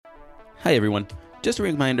Hi everyone. Just a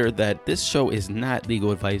reminder that this show is not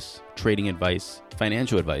legal advice, trading advice,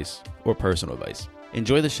 financial advice, or personal advice.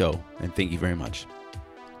 Enjoy the show and thank you very much.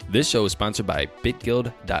 This show is sponsored by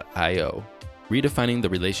BitGuild.io, redefining the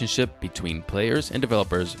relationship between players and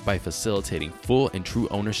developers by facilitating full and true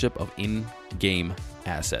ownership of in-game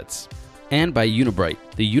assets. And by Unibright,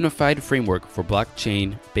 the unified framework for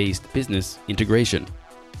blockchain-based business integration.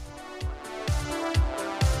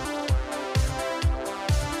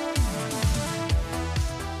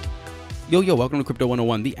 Yo, welcome to Crypto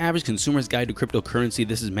 101, the average consumer's guide to cryptocurrency.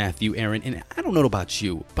 This is Matthew Aaron, and I don't know about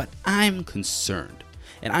you, but I'm concerned.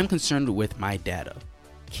 And I'm concerned with my data.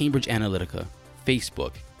 Cambridge Analytica,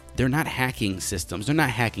 Facebook, they're not hacking systems, they're not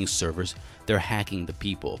hacking servers, they're hacking the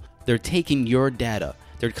people. They're taking your data,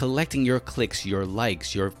 they're collecting your clicks, your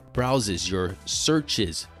likes, your browses, your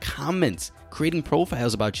searches, comments, creating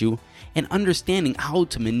profiles about you, and understanding how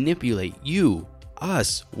to manipulate you,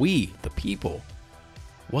 us, we, the people.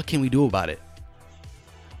 What can we do about it?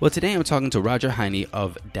 Well, today I'm talking to Roger Heine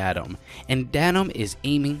of Datum, and Datum is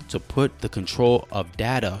aiming to put the control of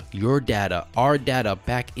data, your data, our data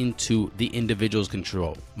back into the individual's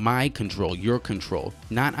control, my control, your control,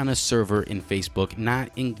 not on a server in Facebook, not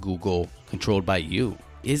in Google, controlled by you.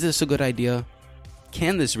 Is this a good idea?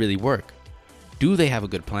 Can this really work? Do they have a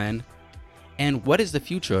good plan? And what is the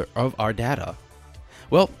future of our data?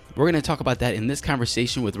 Well, we're going to talk about that in this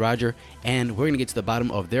conversation with Roger, and we're going to get to the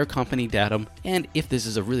bottom of their company, Datum, and if this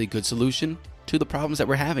is a really good solution to the problems that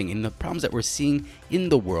we're having and the problems that we're seeing in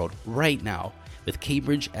the world right now with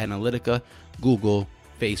Cambridge Analytica, Google,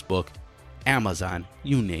 Facebook, Amazon,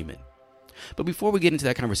 you name it. But before we get into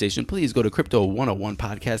that conversation, please go to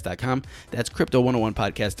crypto101podcast.com. That's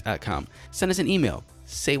crypto101podcast.com. Send us an email.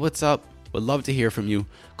 Say what's up. Would love to hear from you.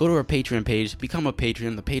 Go to our Patreon page, become a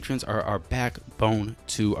patron. The patrons are our backbone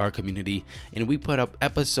to our community, and we put up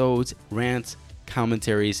episodes, rants,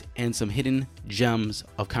 commentaries, and some hidden gems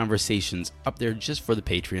of conversations up there just for the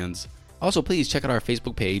Patreons. Also, please check out our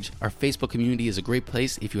Facebook page. Our Facebook community is a great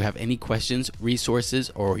place if you have any questions,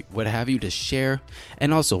 resources, or what have you to share.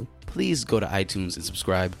 And also, please go to iTunes and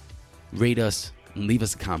subscribe, rate us, and leave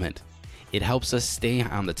us a comment. It helps us stay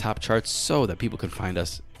on the top charts so that people can find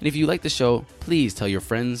us. And if you like the show, please tell your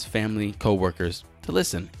friends, family, co-workers to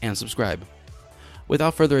listen and subscribe.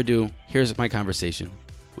 Without further ado, here's my conversation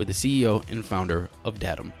with the CEO and founder of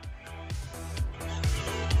Datum.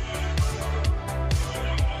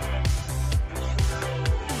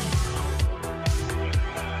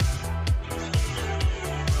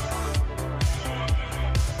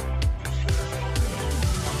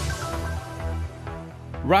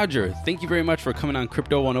 Roger, thank you very much for coming on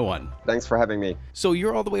Crypto 101. Thanks for having me. So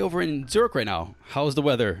you're all the way over in Zurich right now. How's the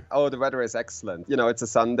weather? Oh, the weather is excellent. You know, it's a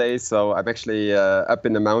Sunday, so I'm actually up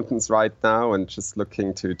in the mountains right now and just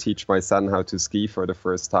looking to teach my son how to ski for the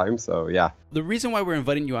first time. So, yeah. The reason why we're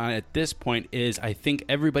inviting you on at this point is I think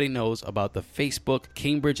everybody knows about the Facebook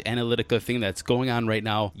Cambridge Analytica thing that's going on right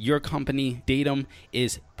now. Your company, Datum,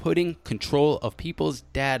 is putting control of people's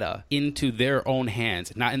data into their own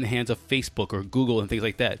hands, not in the hands of Facebook or Google and things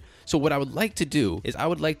like that. So what I would like to do is I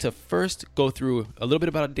would like to first go through a little bit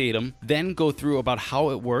about Datum, then go through about how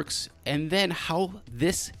it works, and then how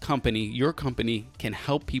this company, your company, can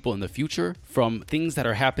help people in the future from things that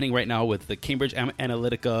are happening right now with the Cambridge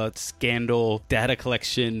Analytica scandal, data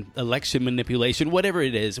collection, election manipulation, whatever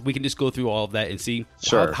it is. We can just go through all of that and see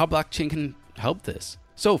how blockchain can help this.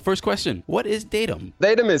 So first question, what is Datum?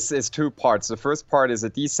 Datum is two parts. The first part is a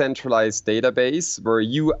decentralized database where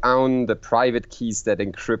you own the private keys that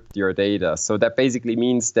encrypt your data. So that basically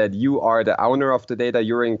means that you are the owner of the data,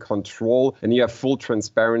 you're in control, and you have full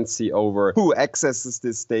transparency over who accesses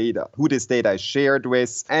this data, who this data is shared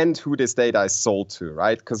with, and who this data is sold to,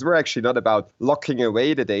 right? Because we're actually not about locking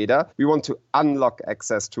away the data. We want to unlock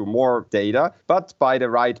access to more data, but by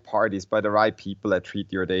the right parties, by the right people that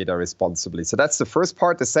treat your data responsibly. So that's the first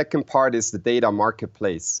part. The second part is the data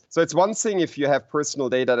marketplace. So it's one thing if you have personal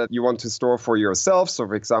data that you want to store for yourself. So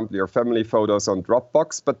for example, your family photos on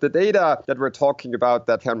Dropbox. But the data that we're talking about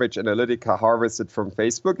that Cambridge Analytica harvested from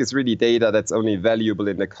Facebook is really data that's only valuable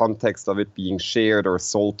in the context of it being shared or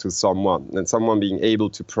sold to someone and someone being able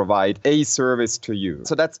to provide a service to you.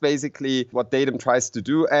 So that's basically what Datum tries to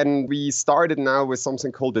do. And we started now with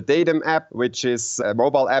something called the Datum app, which is a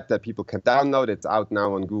mobile app that people can download. It's out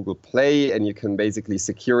now on Google Play, and you can basically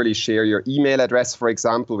basically securely share your email address, for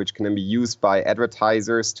example, which can be used by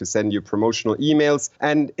advertisers to send you promotional emails.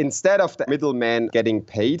 And instead of the middleman getting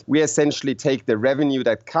paid, we essentially take the revenue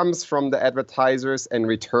that comes from the advertisers and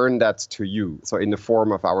return that to you. So in the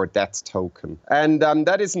form of our DAT token. And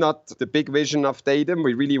that is not the big vision of Datum.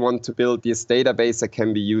 We really want to build this database that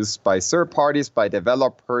can be used by third parties, by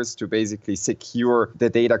developers to basically secure the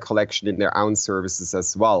data collection in their own services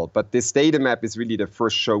as well. But this data map is really the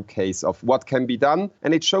first showcase of what can be done.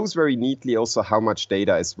 And it shows very neatly also how much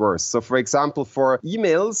data is worth. So for example, for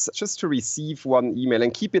emails, just to receive one email,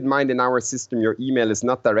 and keep in mind in our system, your email is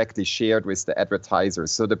not directly shared with the advertiser.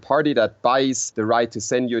 So the party that buys the right to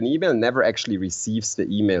send you an email never actually receives the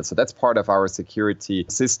email. So that's part of our security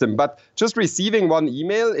system. But just receiving one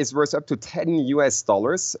email is worth up to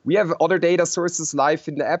 $10. We have other data sources live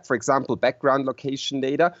in the app, for example, background location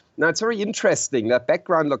data. Now, it's very interesting that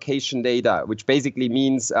background location data, which basically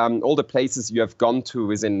means all the places you have gone to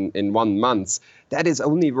within in 1 month, that is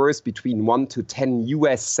only worth between 1 to 10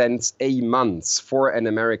 US cents a month for an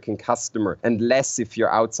American customer, and less if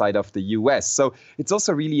you're outside of the US. So it's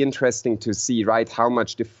also really interesting to see, right, how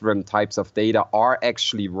much different types of data are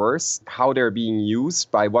actually worth, how they're being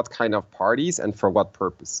used by what kind of parties and for what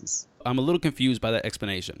purposes. I'm a little confused by that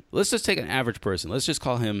explanation. Let's just take an average person. Let's just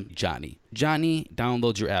call him Johnny. Johnny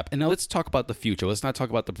downloads your app. And now let's talk about the future. Let's not talk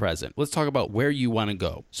about the present. Let's talk about where you want to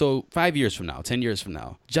go. So 5 years from now, 10 years from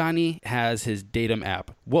now, Johnny has his Datum app.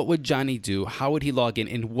 What would Johnny do? How would he log in?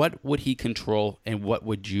 And what would he control? And what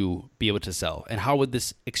would you be able to sell? And how would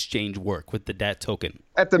this exchange work with the DAT token?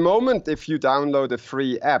 At the moment, if you download a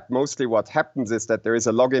free app, mostly what happens is that there is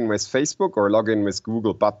a login with Facebook or login with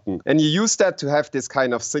Google button. And you use that to have this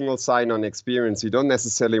kind of single sign-on experience. You don't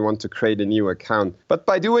necessarily want to create a new account. But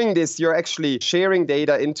by doing this, you're actually sharing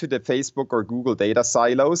data into the Facebook or Google data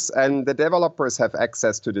silos, and the developers have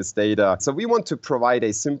access to this data. So we want to provide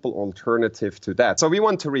a simple alternative to that. So we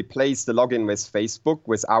want to replace the login with Facebook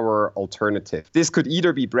with our alternative. This could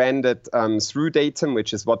either be branded through Datum,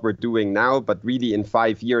 which is what we're doing now, but really in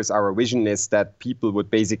 5 years, our vision is that people would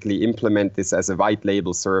basically implement this as a white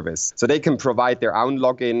label service. So they can provide their own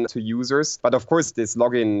login to users. But of course, this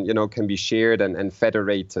login, can be shared and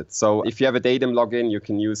federated. So if you have a Datum login, you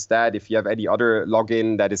can use that. If you have any other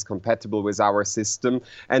login that is compatible with our system.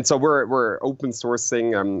 And so we're open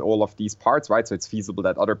sourcing all of these parts, right? So it's feasible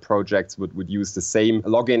that other projects would use the same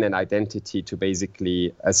login and identity to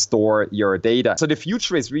basically store your data. So the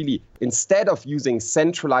future is really, instead of using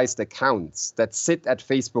centralized accounts that sit at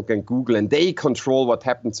Facebook and Google and they control what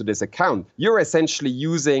happens to this account, you're essentially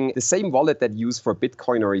using the same wallet that you use for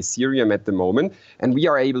Bitcoin or Ethereum at the moment. And we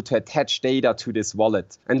are able to attach data to this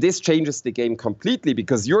wallet. And this changes the game completely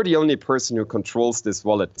because you're the only person who controls this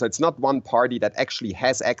wallet. So it's not one party that actually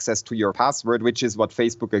has access to your password, which is what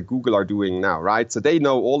Facebook and Google are doing now, right? So they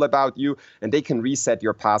know all about you and they can reset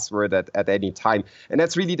your password at any time. And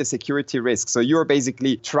that's really the security risk. So you're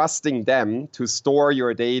basically trusting them to store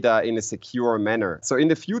your data in a secure manner. So in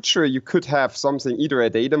the future, you could have something, either a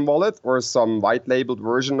Datum wallet or some white labeled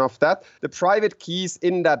version of that. The private keys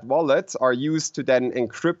in that wallet are used to then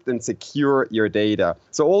encrypt and secure your data.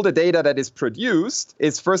 So all the data that is produced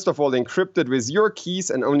is first of all encrypted with your keys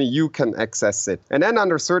and only you can access it. And then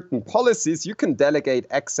under certain policies, you can delegate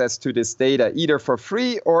access to this data either for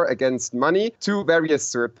free or against money to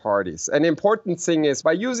various third parties. An important thing is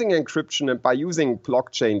by using encryption and by using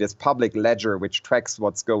blockchain, this public ledger which tracks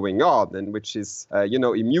what's going on and which is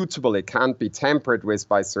immutable, it can't be tampered with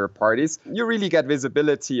by third parties, you really get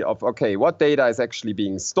visibility of, okay, what data is actually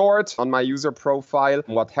being stored on my user profile,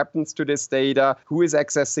 what happens to this data, who is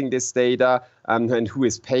accessing this data, and who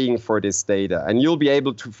is paying for this data. And you'll be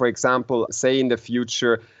able to, for example, say in the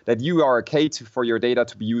future that you are okay for your data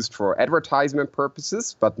to be used for advertisement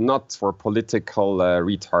purposes, but not for political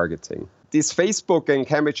retargeting. This Facebook and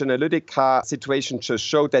Cambridge Analytica situation just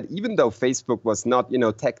showed that even though Facebook was not,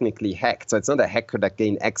 technically hacked, so it's not a hacker that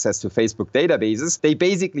gained access to Facebook databases, they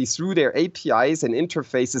basically, through their APIs and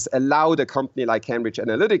interfaces, allowed a company like Cambridge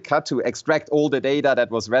Analytica to extract all the data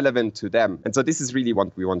that was relevant to them. And so this is really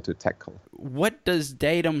what we want to tackle. What does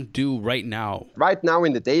Datum do right now? Right now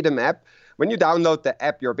in the Datum app, when you download the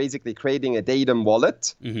app, you're basically creating a Datum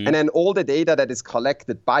wallet. Mm-hmm. And then all the data that is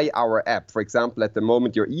collected by our app, for example, at the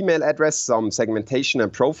moment, your email address, some segmentation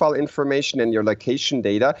and profile information, and your location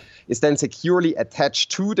data is then securely attached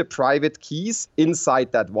to the private keys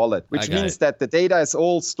inside that wallet, which means that the data is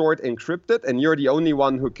all stored encrypted and you're the only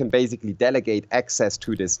one who can basically delegate access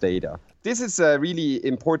to this data. This is a really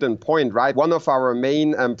important point, right? One of our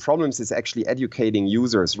main problems is actually educating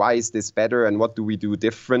users. Why is this better and what do we do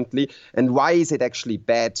differently? And why is it actually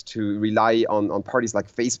bad to rely on parties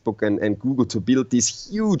like Facebook and Google to build these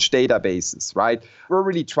huge databases, right? We're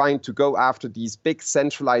really trying to go after these big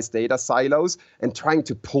centralized data silos and trying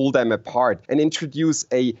to pull them apart and introduce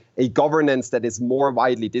a governance that is more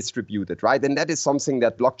widely distributed, right? And that is something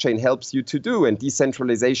that blockchain helps you to do, and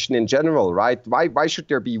decentralization in general, right? Why should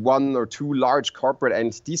there be one or two large corporate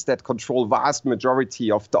entities that control vast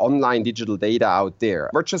majority of the online digital data out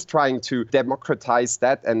there? We're just trying to democratize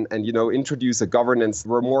that and introduce a governance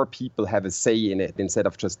where more people have a say in it instead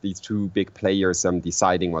of just these two big players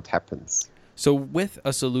deciding what happens. So with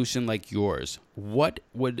a solution like yours, what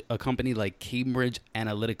would a company like Cambridge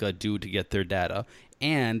Analytica do to get their data?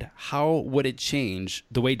 And how would it change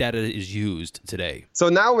the way data is used today? So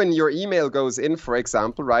now when your email goes in, for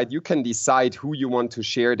example, right, you can decide who you want to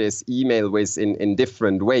share this email with in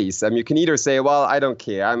different ways. You can either say, well, I don't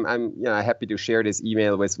care. I'm happy to share this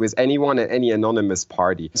email with anyone and any anonymous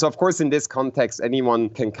party. So of course, in this context, anyone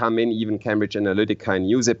can come in, even Cambridge Analytica, and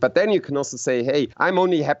use it. But then you can also say, hey, I'm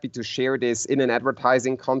only happy to share this in an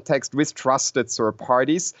advertising context with trusted third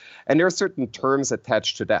parties. And there are certain terms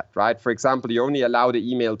attached to that, right? For example, you only allow the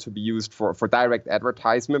email to be used for direct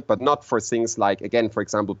advertisement, but not for things like, again, for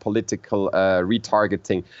example, political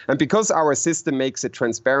retargeting. And because our system makes it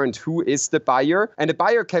transparent who is the buyer, and the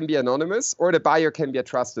buyer can be anonymous or the buyer can be a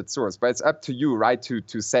trusted source, but it's up to you, right,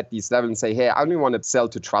 to set these levels and say, hey, I only want to sell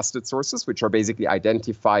to trusted sources, which are basically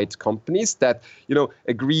identified companies that,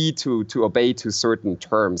 agree to obey to certain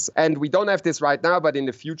terms. And we don't have this right now, but in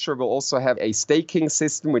the future, we'll also have a staking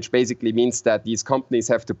system, which basically means that these companies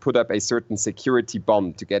have to put up a certain security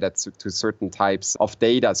bond to get to certain types of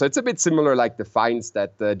data. So it's a bit similar like the fines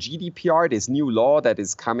that the GDPR, this new law that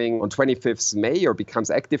is coming on 25th May or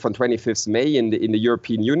becomes active on 25th May in the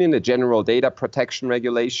European Union, the General Data Protection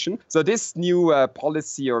Regulation. So this new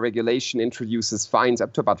policy or regulation introduces fines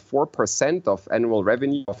up to about 4% of annual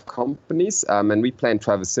revenue of companies. And we plan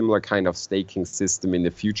to have a similar kind of staking system in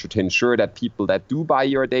the future to ensure that people that do buy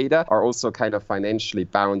your data are also kind of financially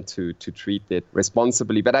bound to treat it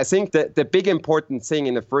responsibly. But I think that the big important thing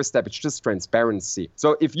in the first step, it's just transparency.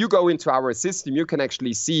 So if you go into our system, you can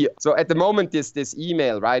actually see, so at the moment this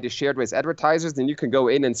email, right, is shared with advertisers, then you can go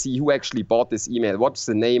in and see who actually bought this email, what's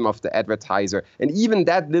the name of the advertiser. And even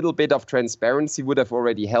that little bit of transparency would have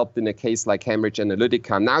already helped in a case like Cambridge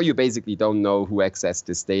Analytica. Now you basically don't know who accessed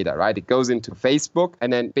this data, right? It goes into Facebook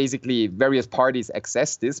and then basically various parties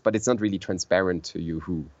access this, but it's not really transparent to you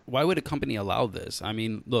who. Why would a company allow this? I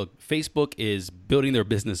mean, look, Facebook is building their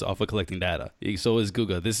business off of collecting data. So is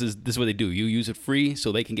Google. This is what they do. You use it free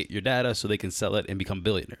so they can get your data, so they can sell it and become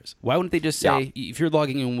billionaires. Why wouldn't they just say, if you're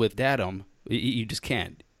logging in with Datum, you just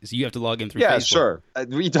can't? So you have to log in through Facebook. Yeah, sure.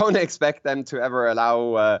 We don't expect them to ever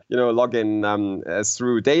allow, login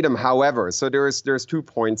through Datum. However, so there's 2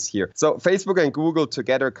 points here. So Facebook and Google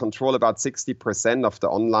together control about 60% of the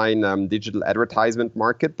online digital advertisement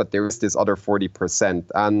market, but there is this other 40%.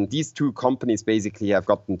 And these two companies basically have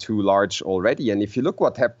gotten too large already. And if you look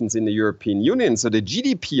what happens in the European Union, so the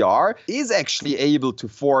GDPR is actually able to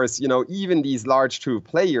force, even these large two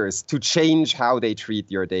players to change how they treat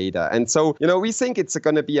your data. And so, we think it's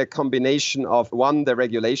going to be a combination of, one, the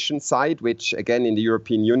regulation side, which again in the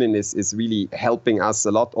European Union is really helping us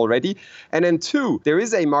a lot already. And then two, there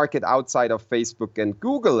is a market outside of Facebook and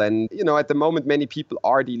Google. And, at the moment, many people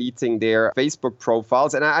are deleting their Facebook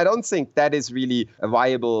profiles. And I don't think that is really a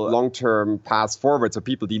viable long-term path forward. So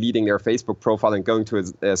people deleting their Facebook profile and going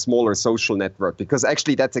to a smaller social network, because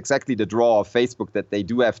actually that's exactly the draw of Facebook, that they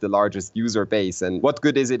do have the largest user base. And what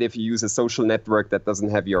good is it if you use a social network that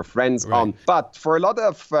doesn't have your friends on? But for a lot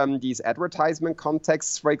of these advertisement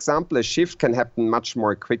contexts, for example, a shift can happen much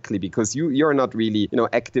more quickly, because you're not really,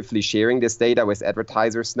 actively sharing this data with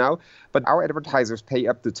advertisers now. But our advertisers pay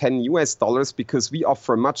up to $10 because we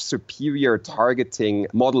offer much superior targeting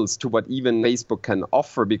models to what even Facebook can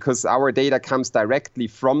offer, because our data comes directly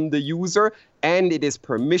from the user and it is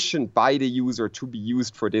permissioned by the user to be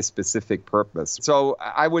used for this specific purpose. So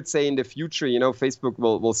I would say in the future, Facebook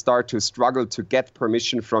will start to struggle to get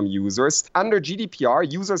permission from users. Under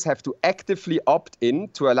GDPR, users have to actively opt in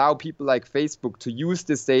to allow people like Facebook to use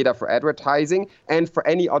this data for advertising and for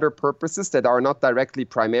any other purposes that are not directly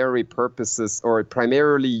primary purposes or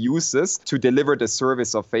primarily uses to deliver the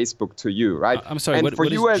service of Facebook to you, right? I'm sorry, and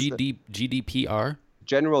what is GDPR?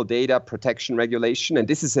 General Data Protection Regulation. And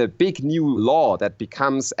this is a big new law that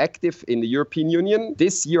becomes active in the European Union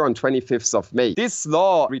this year on 25th of May. This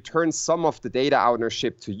law returns some of the data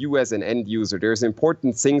ownership to you as an end user. There's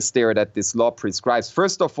important things there that this law prescribes.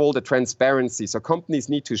 First of all, the transparency. So companies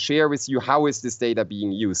need to share with you how is this data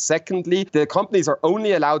being used. Secondly, the companies are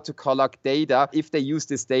only allowed to collect data if they use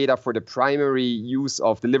this data for the primary use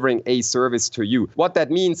of delivering a service to you. What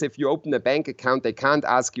that means, if you open a bank account, they can't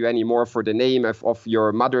ask you anymore for the name of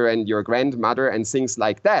your mother and your grandmother and things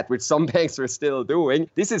like that, which some banks are still doing.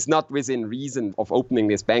 This is not within reason of opening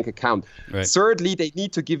this bank account. Right. Thirdly, they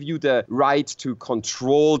need to give you the right to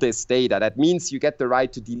control this data. That means you get the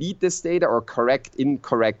right to delete this data or correct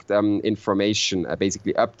incorrect information,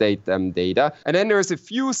 basically update data. And then there's a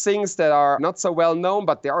few things that are not so well known,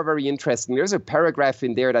 but they are very interesting. There's a paragraph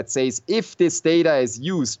in there that says if this data is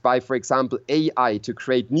used by, for example, AI to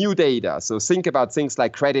create new data. So think about things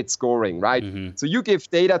like credit scoring, right? Mm-hmm. So you give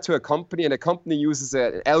data to a company and a company uses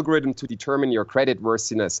an algorithm to determine your credit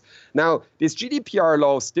worthiness. Now, this GDPR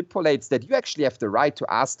law stipulates that you actually have the right to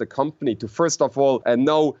ask the company to, first of all,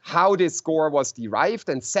 know how this score was derived,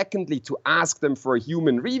 and secondly, to ask them for a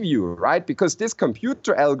human review, right? Because this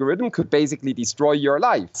computer algorithm could basically destroy your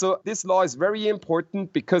life. So this law is very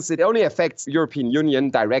important because it only affects the European Union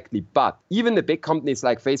directly, but even the big companies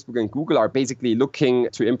like Facebook and Google are basically looking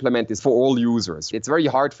to implement this for all users. It's very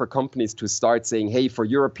hard for companies to start saying, hey, for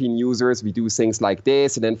European users, we do things like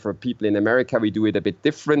this, and then for people in America, we do it a bit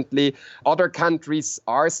differently. Other countries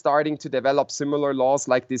are starting to develop similar laws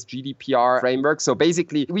like this GDPR framework. So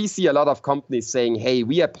basically, we see a lot of companies saying, hey,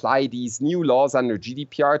 we apply these new laws under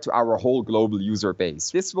GDPR to our whole global user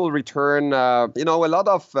base. This will return, a lot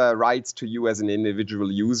of rights to you as an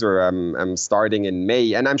individual user starting in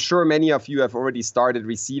May. And I'm sure many of you have already started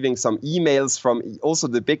receiving some emails from also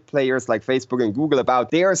the big players like Facebook and Google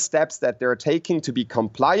about their steps that they're taking to be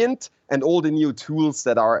compliant and all the new tools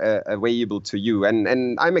that are available to you.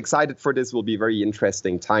 And I'm excited for this. Will be very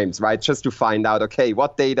interesting times, right? Just to find out, okay,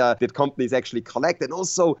 what data did companies actually collect? And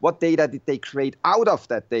also, what data did they create out of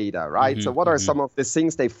that data, right? Mm-hmm, so what are some of the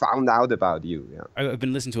things they found out about you? Yeah. I've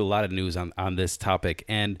been listening to a lot of news on this topic,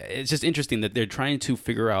 and it's just interesting that they're trying to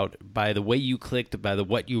figure out by the way you clicked, by the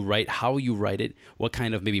what you write, how you write it, what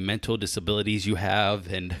kind of maybe mental disabilities you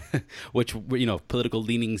have, and which, political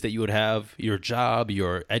leanings that you would have, your job,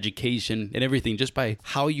 your education, and everything, just by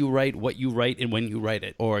how you write, what you write, and when you write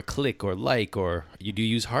it, or click or like, or you do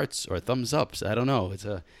use hearts or thumbs ups. I don't know.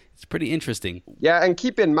 It's pretty interesting. Yeah, and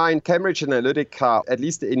keep in mind, Cambridge Analytica, at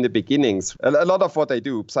least in the beginnings, a lot of what they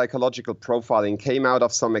do, psychological profiling, came out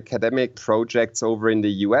of some academic projects over in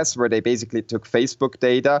the US where they basically took Facebook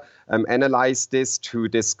data, analyzed this to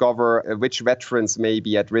discover which veterans may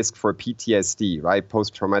be at risk for PTSD, right,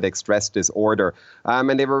 post-traumatic stress disorder.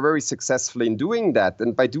 And they were very successful in doing that.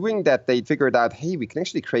 And by doing that, they figured out, hey, we can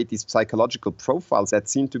actually create these psychological profiles that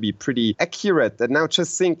seem to be pretty accurate. And now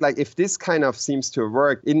just think, like, if this kind of seems to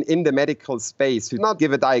work in the medical space, to not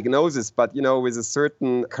give a diagnosis, but, with a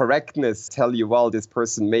certain correctness, tell you, well, this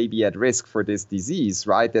person may be at risk for this disease,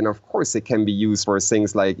 right? And of course, it can be used for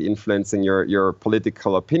things like influencing your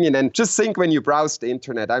political opinion. And just think when you browse the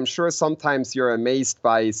internet, I'm sure sometimes you're amazed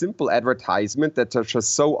by simple advertisement that are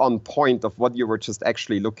just so on point of what you were just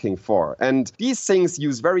actually looking for. And these things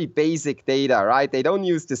use very basic data, right? They don't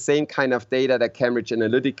use the same kind of data that Cambridge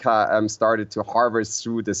Analytica started to harvest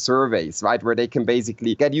through the surveys, right? Where they can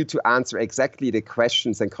basically get you to answer exactly the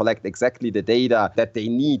questions and collect exactly the data that they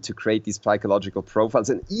need to create these psychological profiles.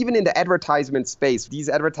 And even in the advertisement space, these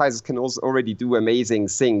advertisers can also already do amazing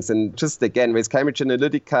things. And just again, with Cambridge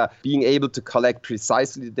Analytica being able to collect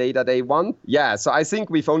precisely the data they want. Yeah, so I think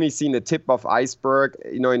we've only seen the tip of iceberg,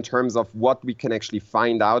 in terms of what we can actually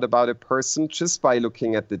find out about a person just by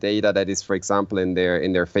looking at the data that is, for example, in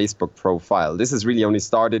their Facebook profile. This has really only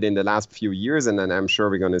started in the last few years, and then I'm sure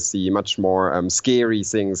we're going to see much more scary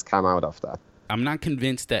things come out of that. I'm not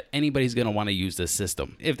convinced that anybody's going to want to use this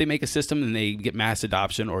system. If they make a system and they get mass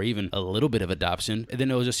adoption or even a little bit of adoption, then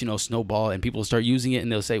it'll just, snowball and people will start using it and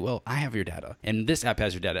they'll say, well, I have your data and this app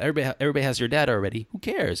has your data. Everybody has your data already. Who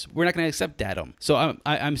cares? We're not going to accept datum. So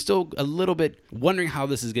I'm still a little bit wondering how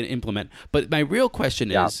this is going to implement. But my real question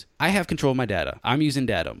is, I have control of my data. I'm using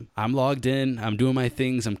datum. I'm logged in. I'm doing my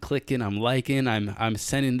things. I'm clicking. I'm liking. I'm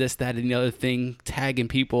sending this, that, and the other thing, tagging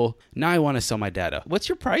people. Now I want to sell my data. What's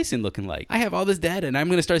your pricing looking like? I have all this data and I'm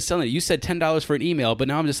going to start selling it. You said $10 for an email, but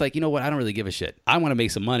now I'm just like, you know what? I don't really give a shit. I want to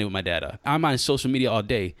make some money with my data. I'm on social media all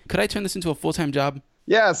day. Could I turn this into a full-time job?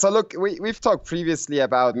 Yeah, so look, we've talked previously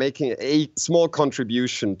about making a small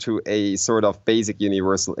contribution to a sort of basic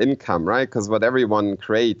universal income, right? Because what everyone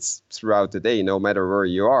creates throughout the day, no matter where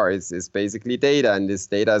you are, is basically data, and this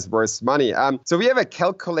data is worth money. So we have a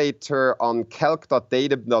calculator on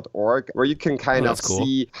calc.datum.org where you can kind of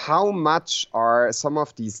see how much are some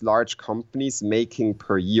of these large companies making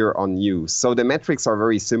per year on you. So the metrics are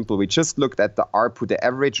very simple. We just looked at the ARPU, the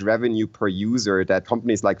average revenue per user that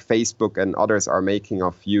companies like Facebook and others are making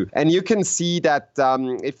of you. And you can see that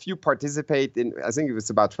if you participate in, I think it was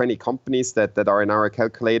about 20 companies that are in our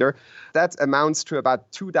calculator, that amounts to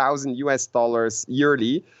about $2,000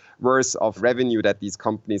 yearly worth of revenue that these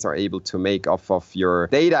companies are able to make off of your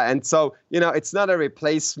data. And so, it's not a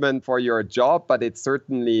replacement for your job, but it's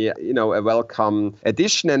certainly, a welcome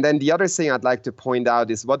addition. And then the other thing I'd like to point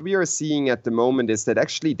out is what we are seeing at the moment is that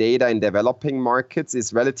actually data in developing markets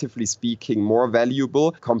is relatively speaking more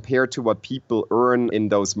valuable compared to what people earn in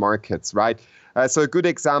those markets, right? So a good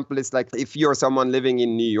example is like if you're someone living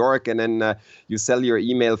in New York and then you sell your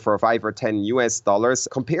email for $5 or $10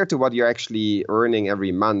 compared to what you're actually earning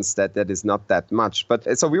every month, that is not that much.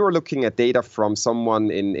 But so we were looking at data from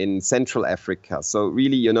someone in Central Africa. So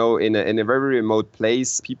really, in a very remote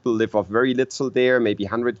place, people live off very little there, maybe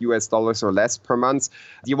 $100 or less per month.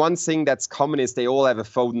 The one thing that's common is they all have a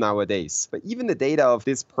phone nowadays. But even the data of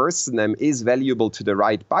this person is valuable to the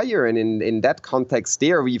right buyer. And in that context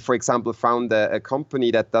there, we, for example, found a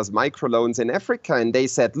company that does microloans in Africa. And they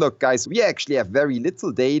said, look, guys, we actually have very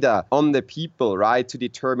little data on the people, right, to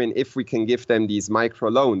determine if we can give them these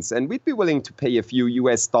microloans. And we'd be willing to pay a few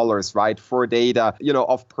US dollars, right, for data,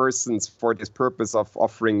 of persons for this purpose of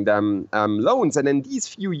offering them loans. And then these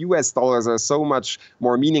few US dollars are so much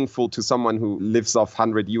more meaningful to someone who lives off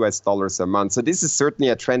 $100 US a month. So this is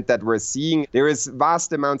certainly a trend that we're seeing. There is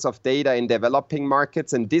vast amounts of data in developing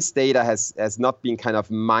markets, and this data has not been kind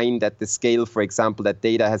of mined at the scale, for example, that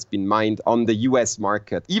data has been mined on the US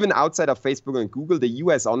market. Even outside of Facebook and Google, the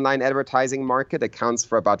US online advertising market accounts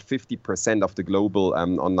for about 50% of the global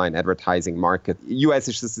online advertising market. US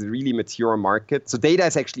is just a really mature market. So data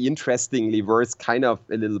is actually interestingly worth kind of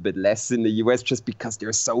a little bit less in the US just because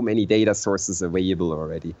there's so many data sources available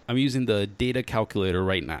already. I'm using the data calculator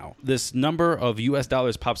right now. This number of US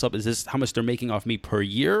dollars pops up. Is this how much they're making off me per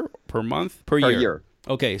year, per month? Per year.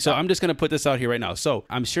 Okay, so I'm just going to put this out here right now. So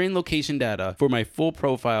I'm sharing location data for my full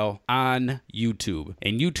profile on YouTube.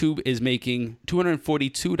 And YouTube is making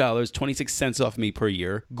 $242.26 off me per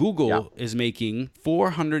year. Google is making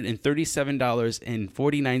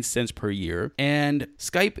 $437.49 per year. And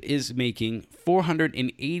Skype is making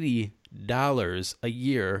 $480 a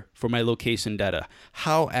year for my location data.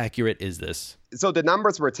 How accurate is this? So the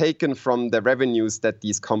numbers were taken from the revenues that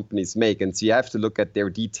these companies make. And so you have to look at their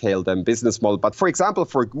detailed business model. But for example,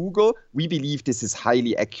 for Google, we believe this is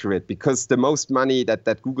highly accurate because the most money that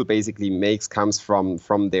Google basically makes comes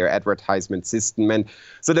from their advertisement system. And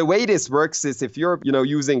so the way this works is if you're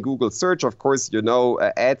using Google search, of course,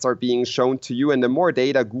 ads are being shown to you. And the more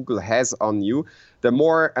data Google has on you, the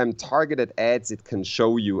more targeted ads it can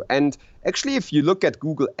show you. And actually, if you look at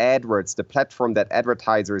Google AdWords, the platform that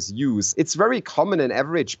advertisers use, it's very common. An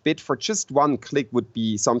average bid for just one click would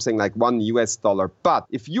be something like $1. But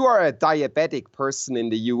if you are a diabetic person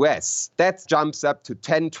in the US, that jumps up to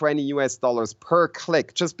 $10, $20 per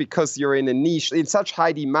click just because you're in a niche in such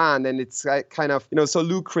high demand. And it's kind of, so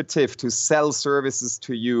lucrative to sell services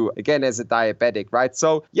to you, again, as a diabetic, right?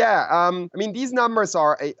 So, these numbers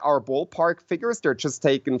are ballpark figures. They're just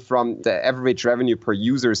taken from the average revenue per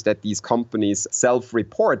users that these companies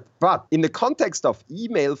self-report. But in the context of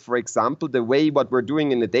email, for example, the way what we're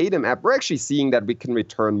doing in the Datum app, we're actually seeing that we can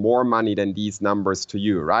return more money than these numbers to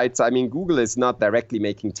you, right? So, Google is not directly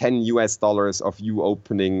making $10 of you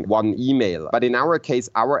opening one email. But in our case,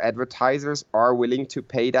 our advertisers are willing to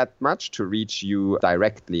pay that much to reach you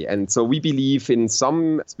directly. And so we believe in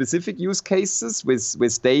some specific use cases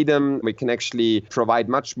with Datum, we can actually provide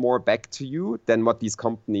much more back to you than what these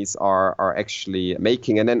companies are actually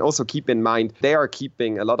making. And then also keep in mind, they are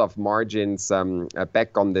keeping a lot of margins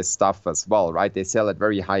back on this stuff as well, right? They sell at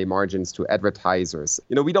very high margins to advertisers.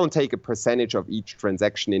 We don't take a percentage of each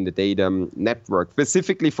transaction in the Datum network.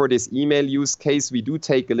 Specifically for this email use case, we do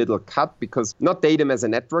take a little cut because not Datum as a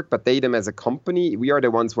network, but Datum as a company, we are the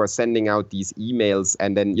ones who are sending out these emails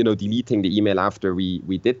and then, deleting the email after we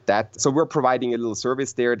did that. So we're providing a little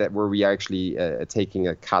service there where we are actually taking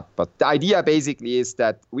a cut. But the idea basically is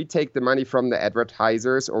that we take the money from the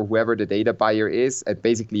advertisers or whoever whoever the data buyer is, and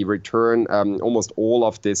basically return almost all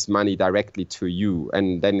of this money directly to you.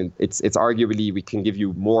 And then it's arguably we can give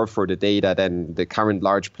you more for the data than the current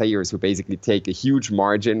large players who basically take a huge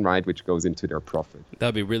margin, right, which goes into their profit.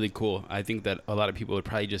 That'd be really cool. I think that a lot of people would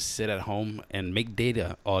probably just sit at home and make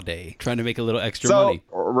data all day, trying to make a little extra money.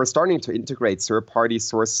 We're starting to integrate third-party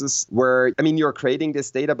sources where, I mean, you're creating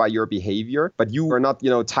this data by your behavior, but you are not,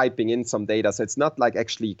 typing in some data. So it's not like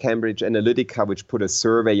actually Cambridge Analytica, which put a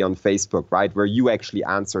survey on Facebook, right, where you actually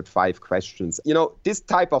answered 5 questions. This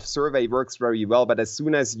type of survey works very well, but as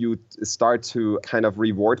soon as you start to kind of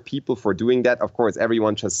reward people for doing that, of course,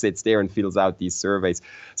 everyone just sits there and fills out these surveys.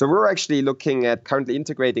 So we're actually looking at currently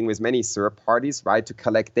integrating with many third parties, right, to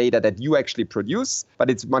collect data that you actually produce, but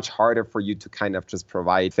it's much harder for you to kind of just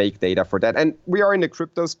provide fake data for that. And we are in the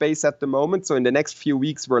crypto space at the moment. So in the next few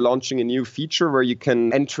weeks, we're launching a new feature where you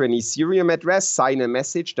can enter an Ethereum address, sign a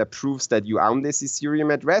message that proves that you own this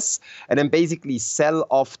Ethereum address, and then basically sell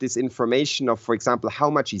off this information of, for example, how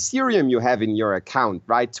much Ethereum you have in your account,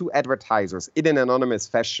 right, to advertisers in an anonymous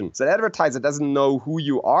fashion. So the advertiser doesn't know who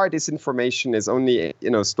you are. This information is only,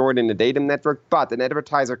 stored in the data network, but an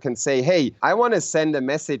advertiser can say, hey, I want to send a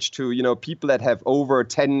message to, people that have over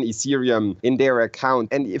 10 Ethereum in their account.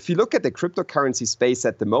 And if you look at the cryptocurrency space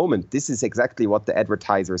at the moment, this is exactly what the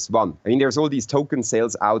advertisers want. I mean, there's all these token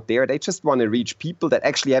sales out there. They just want to reach people that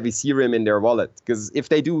actually have Ethereum in their wallet. Because if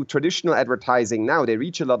they do traditional advertising now, they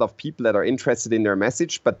reach a lot of people that are interested in their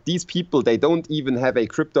message. But these people, they don't even have a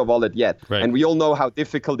crypto wallet yet. Right. And we all know how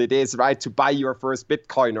difficult it is, right, to buy your first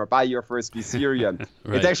Bitcoin or buy your first Ethereum.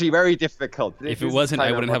 Right. It's actually very difficult. If it wasn't,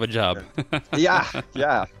 I wouldn't have a job.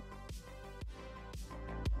 Yeah.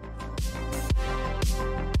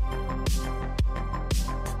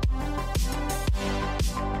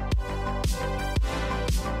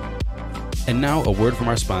 And now a word from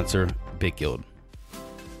our sponsor, BitGuild.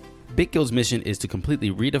 BitGuild's mission is to completely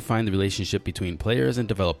redefine the relationship between players and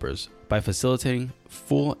developers by facilitating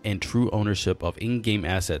full and true ownership of in-game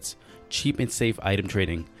assets, cheap and safe item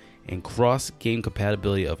trading, and cross-game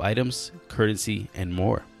compatibility of items, currency, and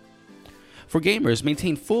more. For gamers,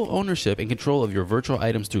 maintain full ownership and control of your virtual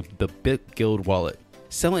items through the BitGuild wallet.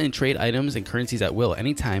 Sell and trade items and currencies at will,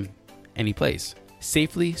 anytime, any place.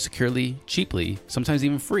 Safely, securely, cheaply, sometimes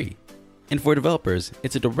even free. And for developers,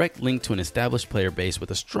 it's a direct link to an established player base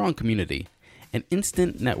with a strong community, an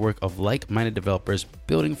instant network of like-minded developers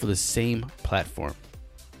building for the same platform.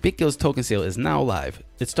 BitGuild's token sale is now live.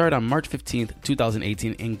 It started on March 15th,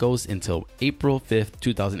 2018 and goes until April 5th,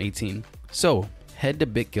 2018. So, head to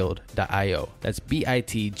bitguild.io. That's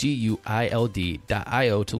bitguild.io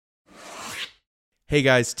to. Hey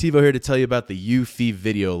guys, Tivo here to tell you about the Eufy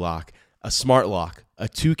Video Lock, a smart lock, a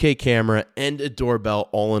 2K camera, and a doorbell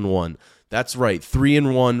all in one. That's right,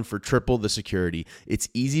 3-in-1 for triple the security. It's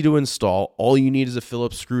easy to install. All you need is a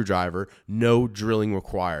Phillips screwdriver. No drilling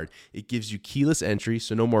required. It gives you keyless entry,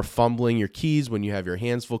 so no more fumbling your keys when you have your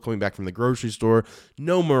hands full coming back from the grocery store.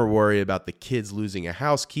 No more worry about the kids losing a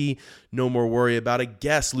house key. No more worry about a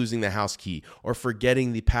guest losing the house key or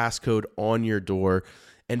forgetting the passcode on your door.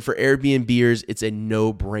 And for Airbnbers, it's a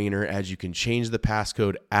no-brainer as you can change the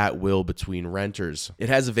passcode at will between renters. It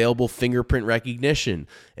has available fingerprint recognition,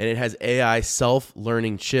 and it has AI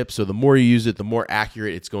self-learning chips, so the more you use it, the more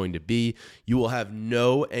accurate it's going to be. You will have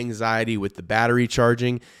no anxiety with the battery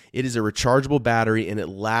charging. It is a rechargeable battery, and it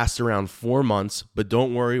lasts around 4 months, but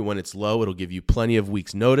don't worry, when it's low, it'll give you plenty of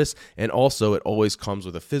weeks' notice, and also it always comes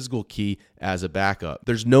with a physical key as a backup.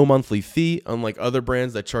 There's no monthly fee, unlike other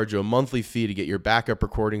brands that charge you a monthly fee to get your backup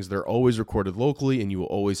recordings. They're always recorded locally, and you will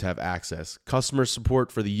always have access. Customer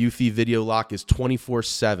support for the Eufy Video Lock is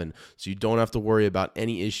 24/7, so you don't have to worry about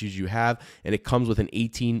any issues you have, and it comes with an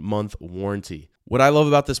 18-month warranty. What I love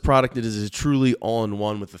about this product is it's truly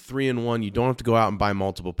all-in-one. With the 3-in-1, you don't have to go out and buy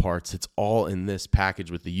multiple parts. It's all in this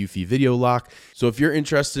package with the Eufy Video Lock. So if you're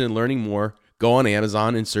interested in learning more, go on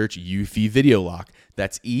Amazon and search Eufy Video Lock.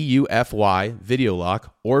 That's EUFY Video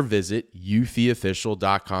Lock, or visit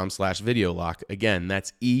eufyofficial.com/video lock. Again,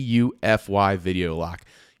 that's EUFY Video Lock.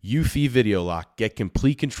 Eufy Video Lock. Get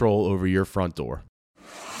complete control over your front door.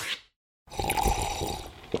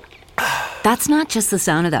 That's not just the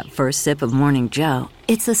sound of that first sip of Morning Joe.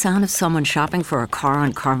 It's the sound of someone shopping for a car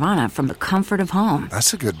on Carvana from the comfort of home.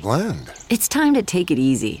 That's a good blend. It's time to take it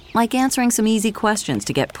easy, like answering some easy questions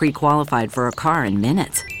to get pre-qualified for a car in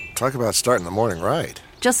minutes. Talk about starting the morning right.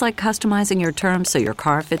 Just like customizing your terms so your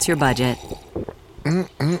car fits your budget.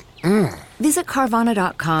 Visit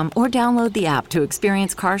Carvana.com or download the app to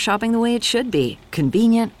experience car shopping the way it should be.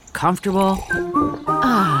 Convenient, comfortable.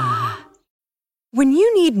 Ah. When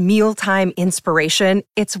you need mealtime inspiration,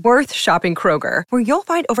 it's worth shopping Kroger, where you'll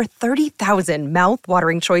find over 30,000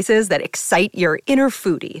 mouth-watering choices that excite your inner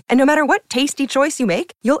foodie. And no matter what tasty choice you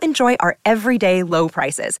make, you'll enjoy our everyday low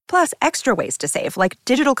prices, plus extra ways to save, like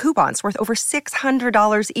digital coupons worth over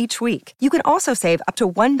 $600 each week. You can also save up to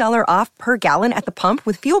 $1 off per gallon at the pump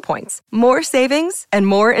with fuel points. More savings and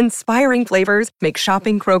more inspiring flavors make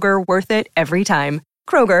shopping Kroger worth it every time.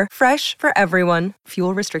 Kroger, fresh for everyone.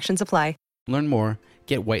 Fuel restrictions apply. Learn more,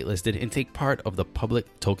 get whitelisted, and take part of the public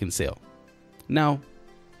token sale. Now,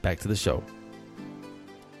 back to the show.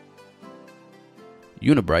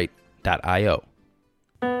 Unibright.io.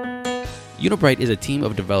 Unibright is a team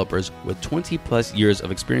of developers with 20 plus years of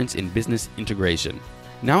experience in business integration.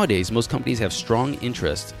 Nowadays, most companies have strong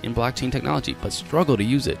interest in blockchain technology but struggle to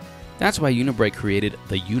use it. That's why Unibright created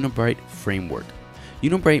the Unibright Framework.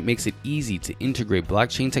 Unibright makes it easy to integrate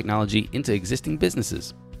blockchain technology into existing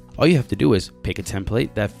businesses. All you have to do is pick a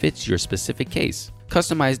template that fits your specific case,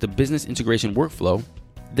 customize the business integration workflow,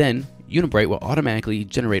 then Unibright will automatically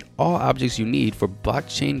generate all objects you need for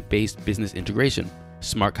blockchain-based business integration,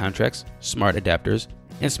 smart contracts, smart adapters,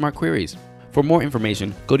 and smart queries. For more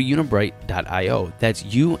information, go to unibright.io. That's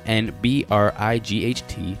UNBRIGHT.io.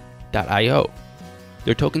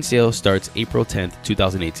 Their token sale starts April 10th,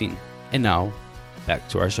 2018. And now, back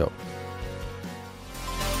to our show.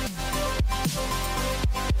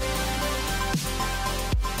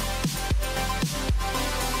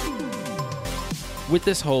 With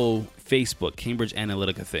this whole Facebook Cambridge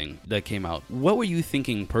Analytica thing that came out, what were you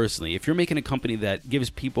thinking personally? If you're making a company that gives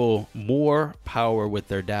people more power with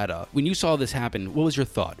their data, when you saw this happen, what was your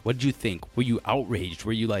thought? What did you think? Were you outraged?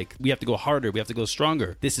 Were you like, we have to go harder, we have to go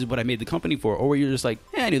stronger, this is what I made the company for? Or were you just like,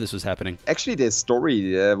 I knew this was happening? Actually, this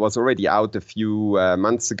story was already out a few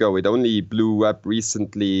months ago. It only blew up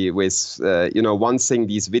recently with, one thing,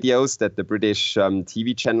 these videos that the British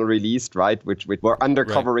TV channel released, right, which were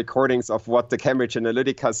undercover recordings of what the Cambridge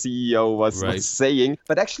Analytica CEO was saying.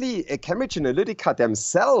 But actually, Cambridge Analytica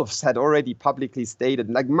themselves had already publicly stated,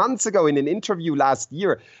 like months ago in an interview last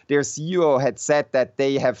year, their CEO had said that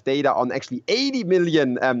they have data on actually 80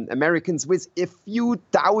 million Americans with a few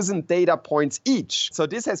thousand data points each. So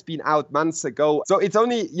this has been out months ago. So it's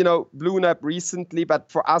only, blown up recently. But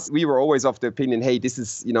for us, we were always of the opinion, hey, this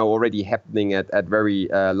is, already happening at very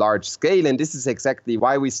large scale. And this is exactly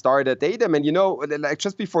why we started Datum. And, like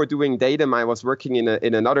just before doing Datum, I was working in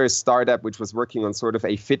another startup which was working on sort of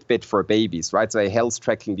a Fitbit for babies, right? So a health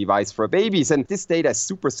tracking device for babies. And this data is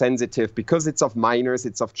super sensitive because it's of minors,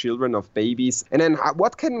 it's of children, of babies. And then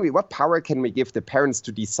what power can we give the parents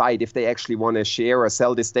to decide if they actually want to share or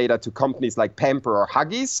sell this data to companies like Pamper or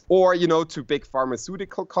Huggies, or, to big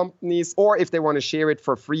pharmaceutical companies, or if they want to share it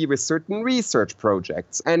for free with certain research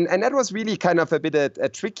projects. And that was really kind of a bit a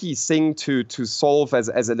tricky thing to solve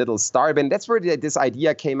as a little startup. And that's where this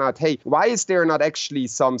idea came out. Hey, why is there not actually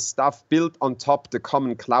some stuff built on top the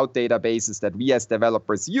common cloud databases that we as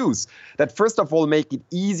developers use that first of all make it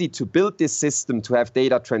easy to build this system to have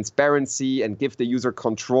data transparency and give the user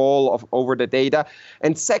control over the data,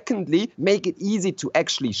 and secondly make it easy to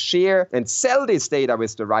actually share and sell this data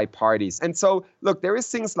with the right parties. And so look, there is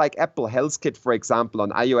things like Apple Health Kit, for example, on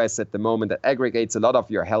iOS at the moment that aggregates a lot of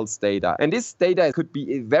your health data, and this data could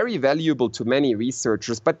be very valuable to many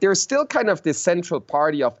researchers, but there's still kind of this central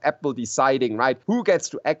party of Apple deciding, right, who gets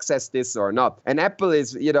to access this or not. And Apple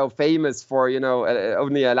is, famous for,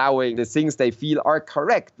 only allowing the things they feel are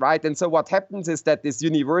correct, right? And so what happens is that this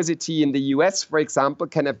university in the US, for example,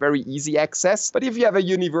 can have very easy access. But if you have a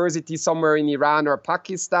university somewhere in Iran or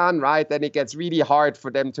Pakistan, right, then it gets really hard for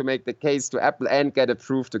them to make the case to Apple and get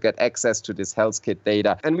approved to get access to this health kit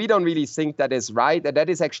data. And we don't really think that is right. And that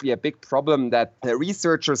is actually a big problem that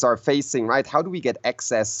researchers are facing, right? How do we get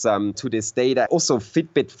access to this data? Also,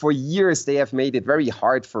 Fitbit, for years, they have made it very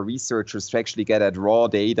hard for researchers to actually get at raw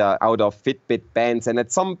data out of Fitbit bands. And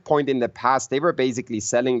at some point in the past, they were basically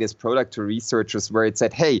selling this product to researchers where it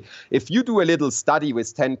said, hey, if you do a little study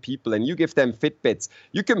with 10 people and you give them Fitbits,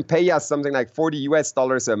 you can pay us something like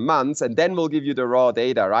 $40 a month, and then we'll give you the raw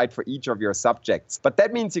data, right, for each of your subjects. But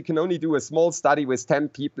that means you can only do a small study with 10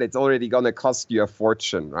 people. It's already going to cost you a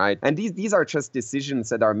fortune, right? And these are just decisions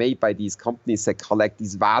that are made by these companies that collect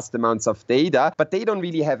these vast amounts of data, but they don't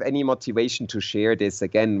really have any motivation to share this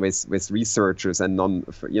again with researchers and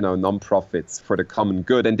non-profits for the common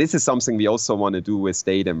good. And this is something we also want to do with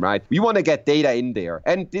Datum, right? We want to get data in there.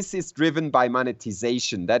 And this is driven by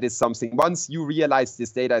monetization. That is something, once you realize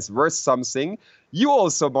this data is worth something, you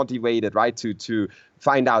also motivated, right, to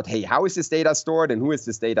find out, hey, how is this data stored and who is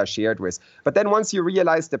this data shared with? But then once you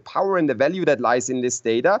realize the power and the value that lies in this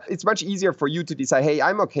data, it's much easier for you to decide, hey,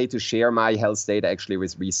 I'm okay to share my health data actually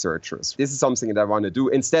with researchers. This is something that I want to do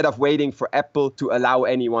instead of waiting for Apple to allow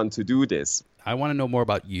anyone to do this. I want to know more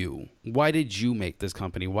about you. Why did you make this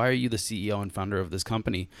company? Why are you the CEO and founder of this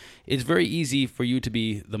company? It's very easy for you to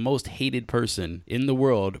be the most hated person in the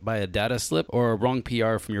world by a data slip or a wrong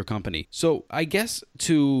PR from your company. So I guess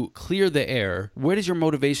to clear the air, where does your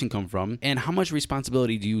motivation come from and how much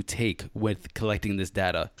responsibility do you take with collecting this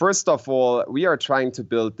data? First of all, we are trying to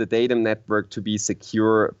build the data network to be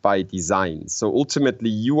secure by design. So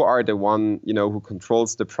ultimately, you are the one, who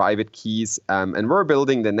controls the private keys, and we're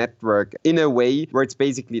building the network in a way where it's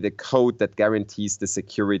basically the code that guarantees the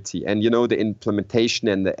security and, the implementation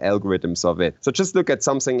and the algorithms of it. So just look at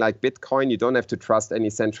something like Bitcoin. You don't have to trust any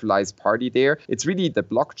centralized party there. It's really the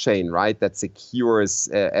blockchain, right, that secures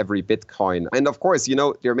every Bitcoin. And of course,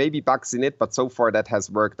 there may be bugs in it, but so far that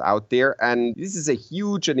has worked out there. And this is a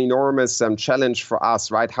huge and enormous challenge for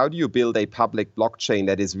us, right? How do you build a public blockchain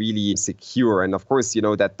that is really secure? And of course,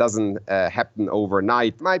 that doesn't happen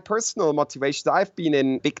overnight. My personal motivation, I've been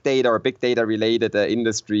in big data or big data related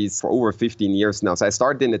industries for over 15 years now. So I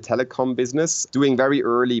started in the telecom business, doing very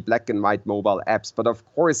early black and white mobile apps. But of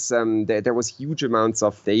course, there was huge amounts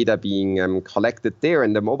of data being collected there.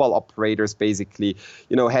 And the mobile operators basically,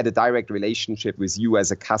 had a direct relationship with you as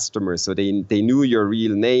a customer. So they knew your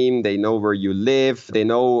real name, they know where you live, they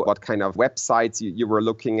know what kind of websites you were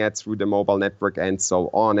looking at through the mobile network and so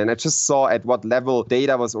on. And I just saw at what level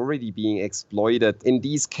data was already being exploited in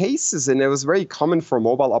these cases. And it was very common for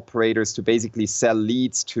mobile operators to basically sell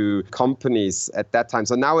leads to companies at that time.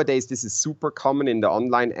 So nowadays, this is super common in the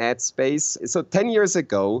online ad space. So 10 years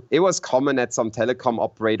ago, it was common at some telecom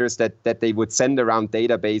operators that they would send around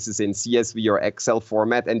databases in CSV or Excel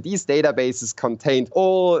format. And these databases contained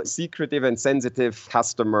all secretive and sensitive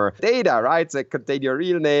customer data, right? So it contained your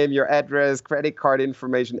real name, your address, credit card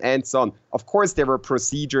information, and so on. Of course, there were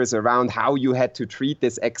procedures around how you had to treat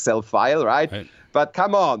this Excel file, right? But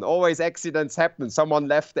come on, always accidents happen. Someone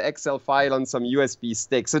left the Excel file on some USB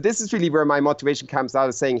stick. So this is really where my motivation comes out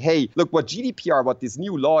of saying, hey, look, what GDPR, what this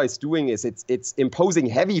new law is doing is it's imposing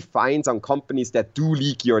heavy fines on companies that do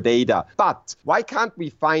leak your data. But why can't we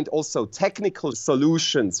find also technical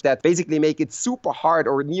solutions that basically make it super hard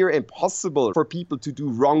or near impossible for people to do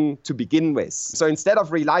wrong to begin with? So instead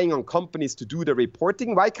of relying on companies to do the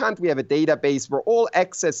reporting, why can't we have a database where all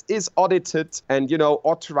access is audited and,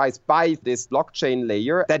 authorized by this blockchain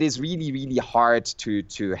layer that is really, really hard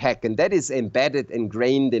to hack. And that is embedded,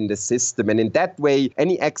 ingrained in the system. And in that way,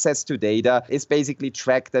 any access to data is basically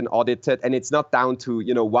tracked and audited. And it's not down to,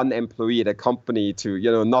 one employee at a company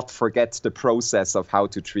to, not forget the process of how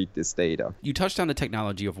to treat this data. You touched on the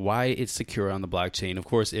technology of why it's secure on the blockchain. Of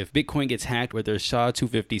course, if Bitcoin gets hacked with their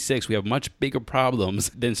SHA-256, we have much bigger problems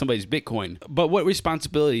than somebody's Bitcoin. But what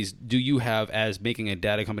responsibilities do you have as making a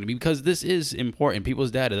data company? Because this is important. People's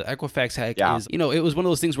data. The Equifax hack is, it was one of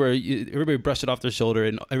those things where everybody brushed it off their shoulder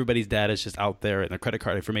and everybody's data is just out there and their credit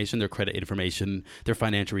card information, their credit information, their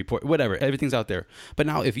financial report, whatever, everything's out there. But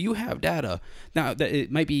now if you have data, now that it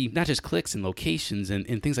might be not just clicks and locations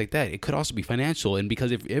and things like that, it could also be financial. And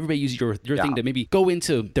because if everybody uses your thing to maybe go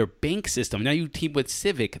into their bank system, now you team with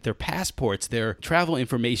Civic, their passports, their travel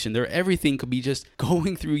information, their everything could be just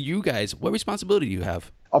going through you guys. What responsibility do you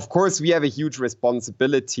have? Of course, we have a huge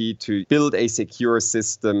responsibility to build a secure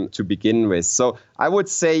system to begin with. So I would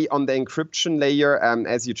say on the encryption layer,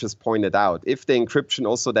 as you just pointed out, if the encryption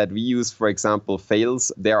also that we use, for example,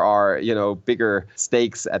 fails, there are, bigger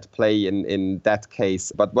stakes at play in that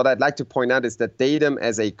case. But what I'd like to point out is that Datum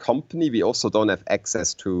as a company, we also don't have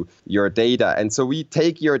access to your data. And so we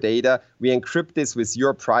take your data, we encrypt this with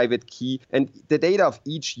your private key, and the data of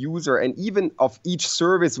each user and even of each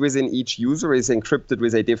service within each user is encrypted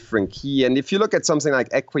with a different key. And if you look at something like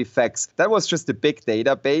Equifax, that was just a big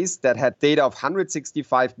database that had data of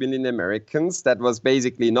 165 million Americans that was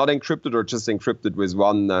basically not encrypted or just encrypted with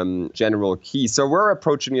one general key. So we're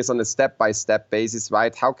approaching this on a step-by-step basis,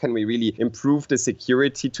 right? How can we really improve the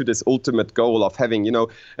security to this ultimate goal of having,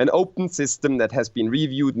 an open system that has been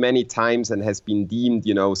reviewed many times and has been deemed,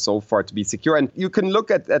 so far to be secure. And you can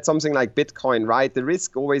look at something like Bitcoin, right? The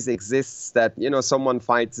risk always exists that, someone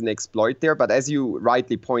finds an exploit there. But as you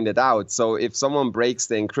rightly pointed out, so if someone breaks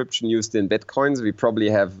the encryption used in Bitcoins, we probably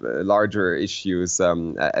have larger issues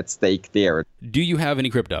at stake there. Do you have any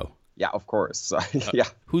crypto? Yeah, of course. Yeah.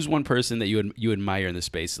 Who's one person that you admire in the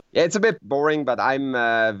space? Yeah, it's a bit boring, but I'm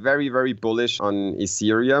very, very bullish on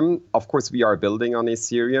Ethereum. Of course, we are building on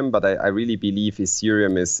Ethereum, but I really believe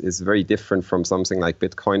Ethereum is very different from something like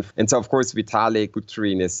Bitcoin. And so, of course, Vitalik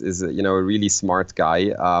Buterin is a really smart guy.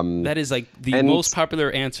 That is like the most popular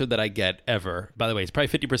answer that I get ever. By the way, it's probably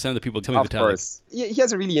 50% of the people tell me Vitalik. Of course. He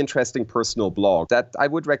has a really interesting personal blog that I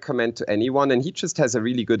would recommend to anyone. And he just has a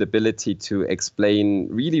really good ability to explain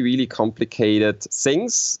really, really complicated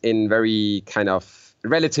things in very kind of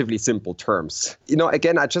relatively simple terms.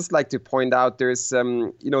 Again, I just like to point out there's,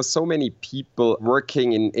 so many people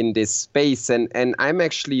working in this space. And I'm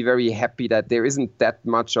actually very happy that there isn't that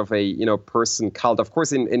much of a, person cult. Of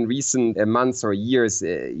course, in recent months or years,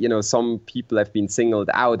 some people have been singled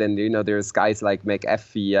out. And, there's guys like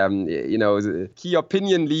McAfee, key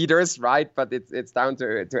opinion leaders, right? But it's down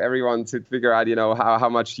to everyone to figure out, how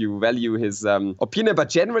much you value his opinion. But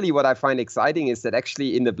generally, what I find exciting is that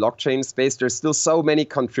actually in the blockchain space, there's still so many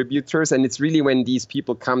contributors, and it's really when these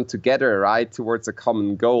people come together, right, towards a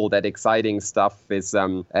common goal, that exciting stuff is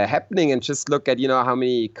happening. And just look at, how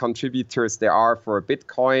many contributors there are for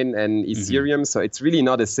Bitcoin and Ethereum. So it's really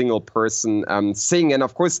not a single person thing. And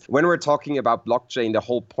of course, when we're talking about blockchain, the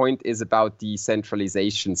whole point is about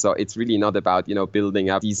decentralization. So it's really not about, building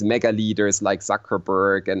up these mega leaders like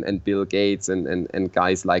Zuckerberg and Bill Gates and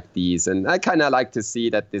guys like these. And I kind of like to see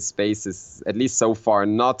that this space is, at least so far,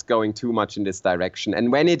 not going too much in this direction.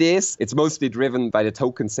 And when it is, it's mostly driven by the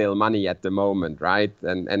token sale money at the moment, right?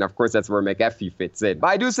 And of course, that's where McAfee fits in. But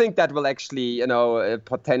I do think that will actually,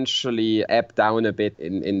 potentially ebb down a bit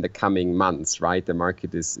in the coming months, right? The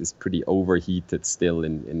market is pretty overheated still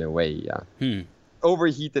in a way, yeah.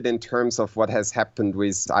 Overheated in terms of what has happened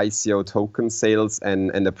with ICO token sales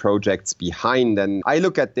and the projects behind. And I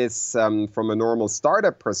look at this from a normal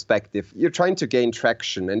startup perspective. You're trying to gain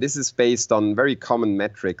traction, and this is based on very common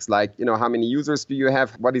metrics like, how many users do you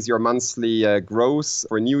have? What is your monthly growth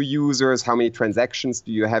for new users? How many transactions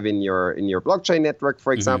do you have in your blockchain network,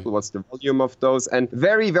 for example? What's the volume of those? And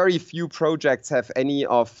very, very few projects have any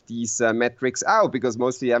of these metrics out because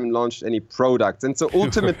mostly haven't launched any products. And so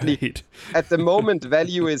ultimately, right. At the moment,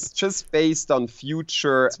 value is just based on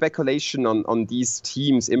future speculation on these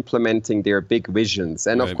teams implementing their big visions.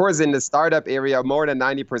 And of course, in the startup area, more than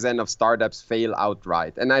 90% of startups fail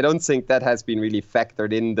outright. And I don't think that has been really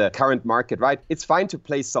factored in the current market, right? It's fine to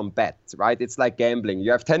place some bets, right? It's like gambling.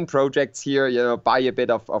 You have 10 projects here, buy a bit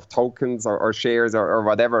of tokens or shares or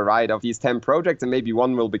whatever, right, of these 10 projects, and maybe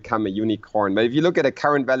one will become a unicorn. But if you look at the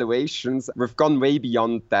current valuations, we've gone way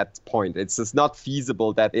beyond that point. It's just not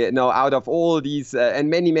feasible that, out of all these and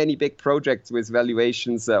many, many big projects with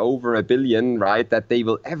valuations over $1 billion, right, that they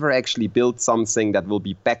will ever actually build something that will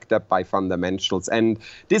be backed up by fundamentals. And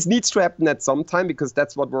this needs to happen at some time because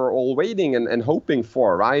that's what we're all waiting and hoping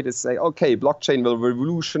for, right? Is say, okay, blockchain will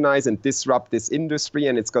revolutionize and disrupt this industry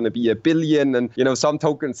and it's going to be $1 billion. And, some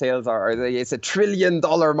token sales it's $1 trillion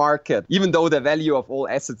market, even though the value of all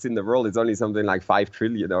assets in the world is only something like 5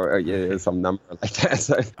 trillion or some number like that.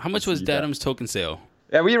 So how much was Datum's token sale?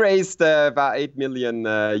 Yeah, we raised about $8 million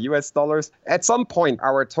US dollars. At some point,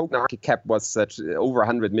 our token market cap was over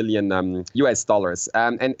 100 million US dollars.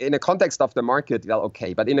 And in the context of the market, well,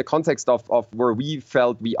 okay. But in the context of where we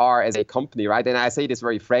felt we are as a company, right? And I say this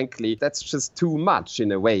very frankly, that's just too much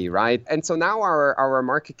in a way, right? And so now our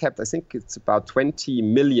market cap, I think it's about 20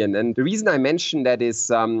 million. And the reason I mention that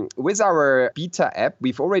is with our beta app,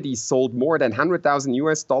 we've already sold more than 100,000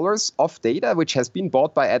 US dollars of data, which has been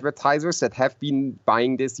bought by advertisers that have been buying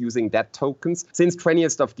this using that tokens since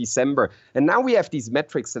 20th of December. And now we have these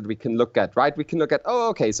metrics that we can look at, right? We can look at,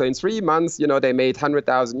 so in 3 months, they made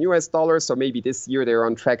 100,000 US dollars. So maybe this year they're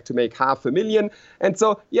on track to make 500,000. And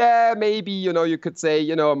so, yeah, maybe, you could say,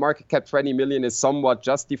 a market cap 20 million is somewhat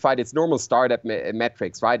justified. It's normal startup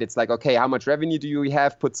metrics, right? It's like, okay, how much revenue do you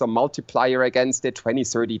have? Put some multiplier against it, 20,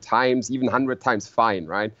 30 times, even 100 times, fine,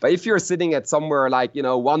 right? But if you're sitting at somewhere like,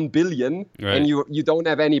 1 billion right. and you don't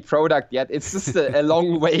have any product yet, it's just a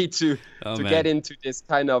long way to get into this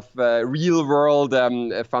kind of real world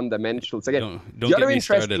fundamentals. Again, don't get me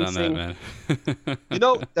started on that,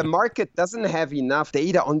 man. The market doesn't have enough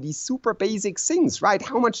data on these super basic things, right?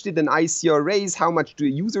 How much did an ICO raise? How much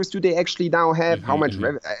users do they actually now have? How much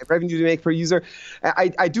revenue do they make per user?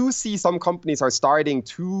 I do see some companies are starting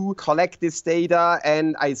to collect this data,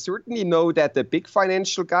 and I certainly know that the big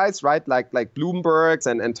financial guys, right, like Bloomberg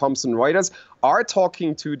and Thomson Reuters, are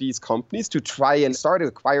talking to these companies to try and start to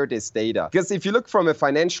acquire this data. Because if you look from a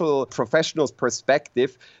financial professional's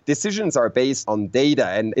perspective, decisions are based on data.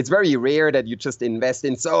 And it's very rare that you just invest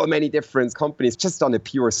in so many different companies just on a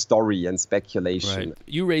pure story and speculation. Right.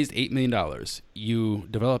 You raised $8 million. You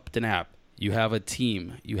developed an app. You have a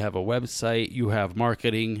team. You have a website. You have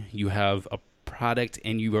marketing. You have a product,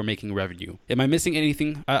 and you are making revenue. Am I missing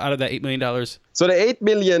anything out of that $8 million? So the 8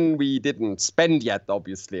 million we didn't spend yet,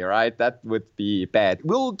 obviously, right? That would be bad.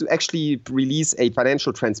 We'll actually release a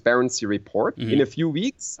financial transparency report in a few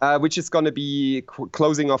weeks, which is going to be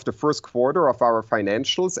closing off the first quarter of our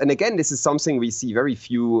financials. And again, this is something we see very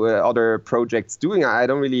few other projects doing. I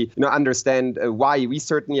don't really understand why. We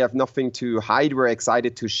certainly have nothing to hide. We're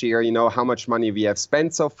excited to share, how much money we have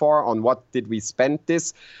spent so far, on what did we spend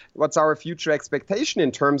this, what's our future expectation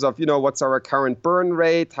in terms of, what's our current burn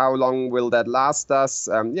rate, how long will that last us,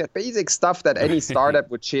 basic stuff that any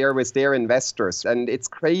startup would share with their investors. And it's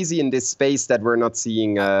crazy in this space that we're not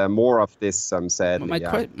seeing more of this, sadly.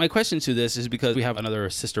 My question to this is because we have another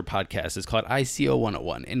sister podcast. It's called ICO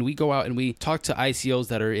 101. And we go out and we talk to ICOs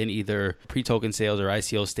that are in either pre-token sales or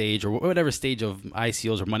ICO stage or whatever stage of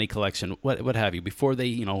ICOs or money collection, what have you, before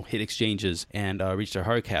they, hit exchanges and reach their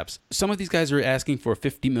hard caps. Some of these guys are asking for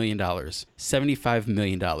 $50 million, $75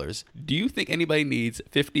 million. Do you think anybody needs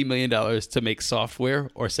 $50 million to make software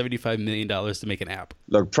or $75 million to make an app?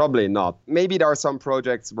 Look, probably not. Maybe there are some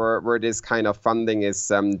projects where this kind of funding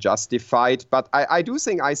is justified, but I do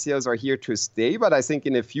think ICOs are here to stay. But I think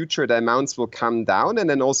in the future, the amounts will come down. And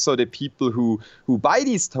then also the people who buy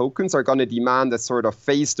these tokens are going to demand a sort of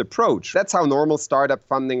phased approach. That's how normal startup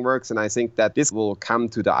funding works. And I think that this will come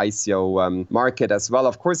to the ICO market as well.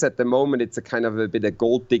 Of course, at the moment, it's a kind of a bit of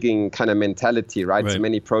gold digging kind of mentality, right? So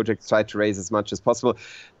many projects try to raise as much as possible.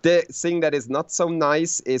 The thing that is not so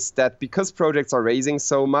nice is that because projects are raising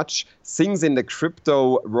so much, things in the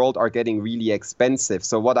crypto world are getting really expensive.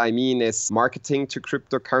 So what I mean is marketing to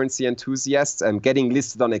cryptocurrency enthusiasts and getting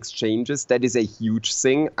listed on exchanges. That is a huge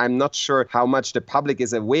thing. I'm not sure how much the public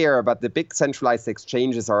is aware, but the big centralized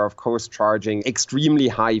exchanges are, of course, charging extremely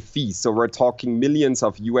high fees. So we're talking millions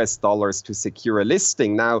of US dollars to secure a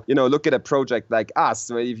listing. Now, look at a project like us.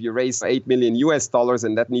 So if you raise $8 million US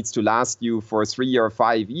and that needs to last you for 3 or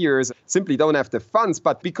 5 years, simply don't have the funds.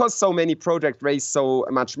 But because so many projects raise so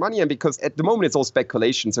much money, and because at the moment it's all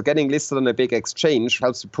speculation, so getting listed on a big exchange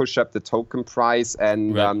helps to push up the token price.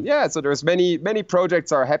 And so there's many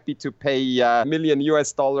projects are happy to pay $1 million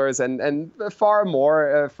US and far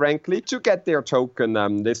more, frankly, to get their token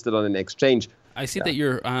listed on an exchange. I see that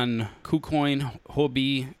you're on KuCoin,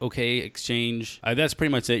 Huobi, OK Exchange. That's pretty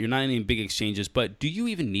much it. You're not in any big exchanges, but do you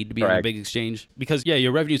even need to be on a big exchange? Because,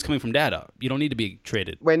 your revenue is coming from data. You don't need to be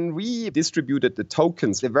traded. When we distributed the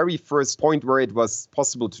tokens, the very first point where it was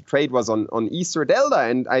possible to trade was on EtherDelta.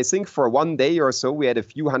 And I think for 1 day or so, we had a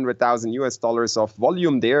few $100,000 US of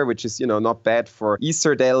volume there, which is, not bad for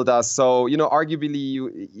EtherDelta. So,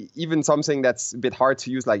 arguably, even something that's a bit hard to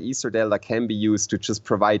use like EtherDelta can be used to just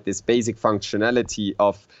provide this basic functionality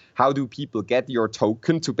of how do people get your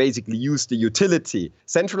token to basically use the utility.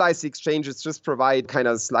 Centralized exchanges just provide kind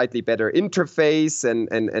of slightly better interface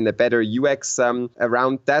and a better UX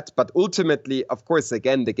around that. But ultimately, of course,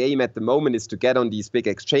 again, the game at the moment is to get on these big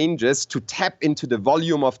exchanges to tap into the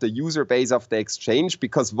volume of the user base of the exchange,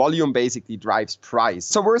 because volume basically drives price.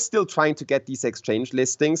 So we're still trying to get these exchange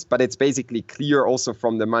listings, but it's basically clear also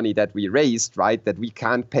from the money that we raised, right, that we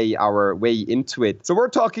can't pay our way into it. So we're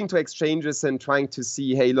talking to exchanges and trying to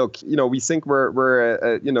see, hey, look, we think we're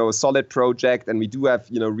a solid project, and we do have,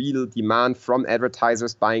 real demand from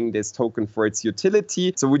advertisers buying this token for its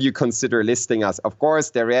utility. So would you consider listing us? Of course,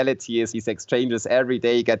 the reality is these exchanges every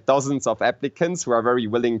day get dozens of applicants who are very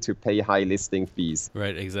willing to pay high listing fees.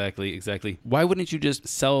 Right, exactly. Why wouldn't you just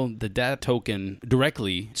sell the data token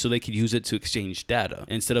directly so they could use it to exchange data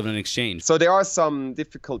instead of an exchange? So there are some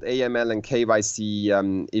difficult AML and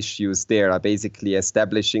KYC issues there, basically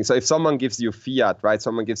establishing. So if someone gives you fiat, right,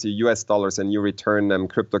 someone gives you US dollars and you return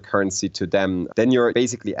cryptocurrency to them, then you're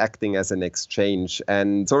basically acting as an exchange.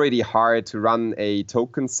 And it's already hard to run a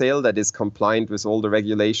token sale that is compliant with all the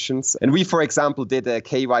regulations. And we, for example, did a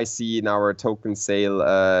KYC in our token sale,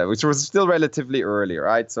 which was still relatively early,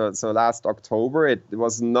 right? So last October, it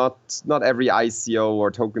was not every ICO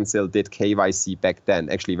or token sale did KYC back then,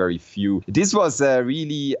 actually very few. This was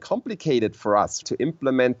really complicated for us to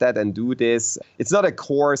implement that and do this. It's not a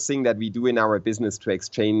core thing that we do in our business to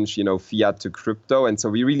exchange, fiat to crypto. And so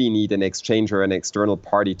we really need an exchange or an external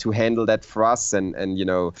party to handle that for us and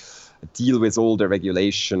deal with all the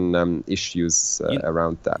regulation issues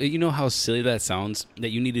around that. You know how silly that sounds, that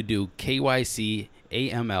you need to do KYC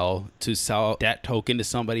AML to sell that token to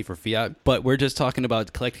somebody for fiat, but we're just talking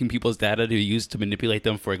about collecting people's data to use to manipulate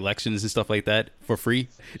them for elections and stuff like that for free.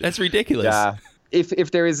 That's ridiculous. Yeah.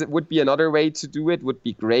 If there would be another way to do it, would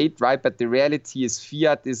be great, right? But the reality is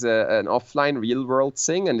fiat is an offline real world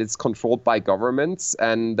thing, and it's controlled by governments.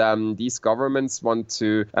 And these governments want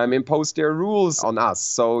to impose their rules on us.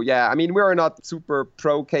 So, yeah, I mean, we're not super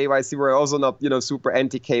pro KYC. We're also not, super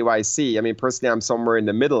anti KYC. I mean, personally, I'm somewhere in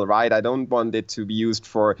the middle, right? I don't want it to be used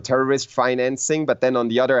for terrorist financing. But then on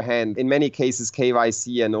the other hand, in many cases,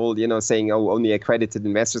 KYC and all, saying, only accredited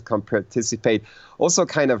investors can participate also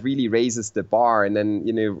kind of really raises the bar, and then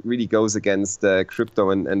really goes against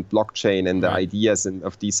crypto and blockchain and the ideas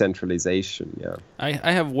of decentralization. Yeah.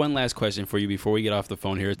 I have one last question for you before we get off the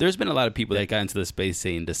phone here. There's been a lot of people that got into the space,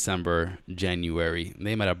 say in December, January.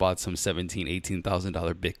 They might have bought some $17,000,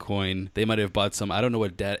 $18,000 Bitcoin. They might have bought some, I don't know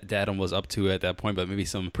what Datum was up to at that point, but maybe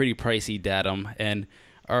some pretty pricey Datum, and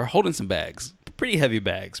are holding some bags, pretty heavy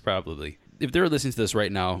bags probably. If they're listening to this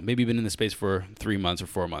right now, maybe been in the space for 3 months or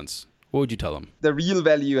 4 months, what would you tell them? The real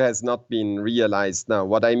value has not been realized now.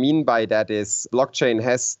 What I mean by that is blockchain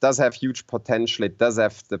does have huge potential. It does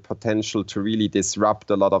have the potential to really disrupt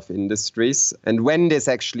a lot of industries. And when this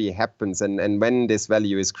actually happens and when this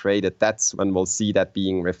value is created, that's when we'll see that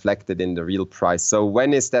being reflected in the real price. So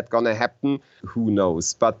when is that going to happen? Who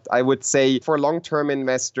knows? But I would say for long-term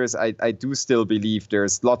investors, I do still believe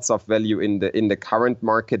there's lots of value in the current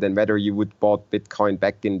market, and whether you would bought Bitcoin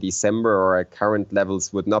back in December or at current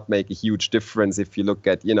levels would not make a huge difference if you look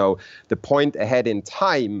at, the point ahead in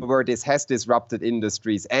time where this has disrupted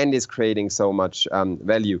industries and is creating so much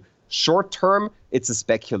value. Short term, it's a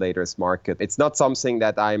speculator's market. It's not something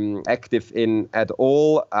that I'm active in at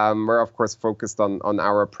all. We're, of course, focused on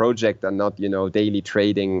our project and not, daily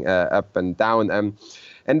trading up and down.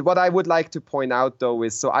 And what I would like to point out, though,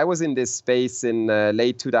 is so I was in this space in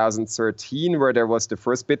late 2013 where there was the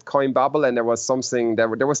first Bitcoin bubble, and there was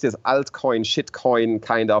this altcoin, shitcoin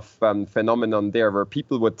kind of phenomenon there where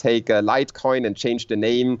people would take a Litecoin and change the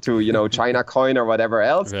name to, China coin or whatever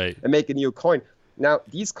else and make a new coin. Now,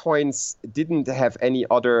 these coins didn't have any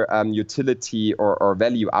other utility or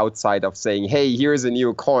value outside of saying, hey, here's a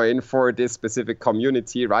new coin for this specific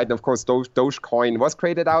community, right? And of course, Dogecoin was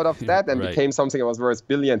created out of that and became something that was worth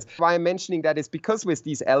billions. Why I'm mentioning that is because with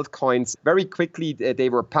these altcoins, very quickly they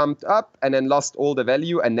were pumped up and then lost all the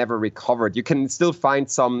value and never recovered. You can still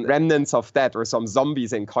find some remnants of that or some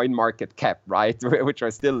zombies in CoinMarketCap, right? Which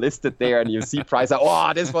are still listed there, and you see price,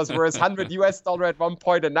 this was worth $100 at one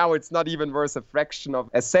point, and now it's not even worth a fraction of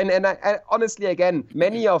a cent. And I honestly, again,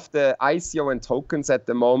 many of the ICO and tokens at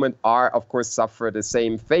the moment are, of course, suffer the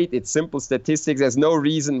same fate. It's simple statistics. There's no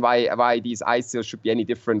reason why these ICOs should be any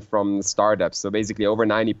different from startups. So basically over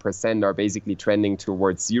 90% are basically trending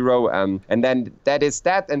towards zero. And then that is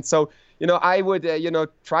that. And so I would,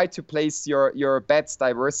 try to place your bets,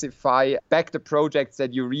 diversify, back the projects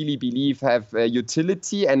that you really believe have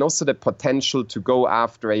utility and also the potential to go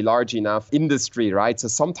after a large enough industry, right? So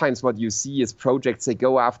sometimes what you see is projects, they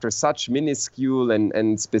go after such minuscule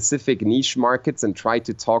and specific niche markets and try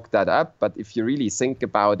to talk that up. But if you really think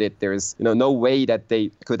about it, there's, no way that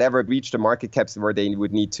they could ever reach the market caps where they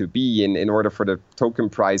would need to be in order for the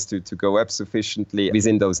token price to go up sufficiently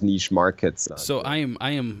within those niche markets. So I am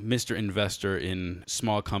Mr. Investor in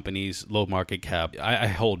small companies, low market cap. I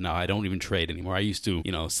hold now. I don't even trade anymore. I used to,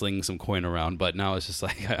 sling some coin around, but now it's just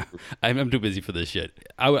like I'm too busy for this shit.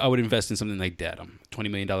 I would invest in something like Datum,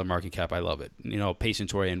 $20 million market cap. I love it.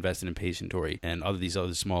 Patientory, I invested in Patientory and these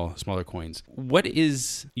other smaller coins. What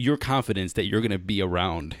is your confidence that you're going to be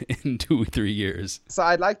around in 2-3 years? So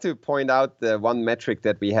I'd like to point out the one metric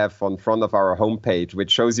that we have on front of our homepage,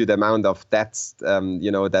 which shows you the amount of debts,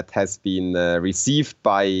 that has been received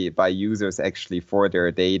by users actually for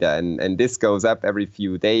their data. And this goes up every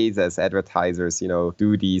few days as advertisers,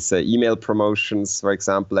 do these email promotions, for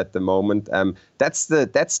example, at the moment. That's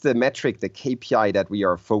the metric, the KPI that we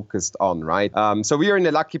are focused on, right? So we are in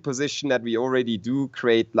a lucky position that we already do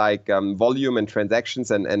create volume and transactions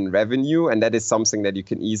and revenue. And that is something that you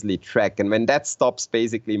can easily track. And when that stops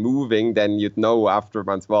basically moving, then you'd know after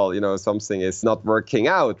months, something is not working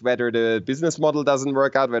out, whether the business model doesn't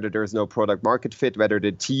work out, whether there's no product market fit, whether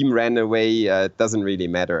the team ran away, it doesn't really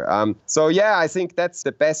matter. I think that's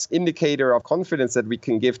the best indicator of confidence that we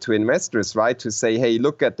can give to investors, right? To say, hey,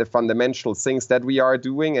 look at the fundamental things that we are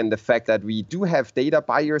doing and the fact that we do have have data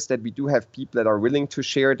buyers, that we do have people that are willing to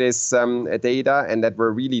share this data, and that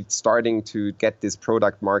we're really starting to get this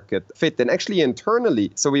product market fit. And actually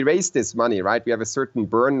internally, so we raised this money, right? We have a certain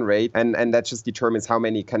burn rate, and that just determines how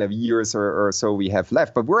many kind of years or so we have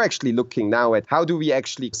left. But we're actually looking now at how do we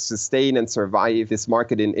actually sustain and survive this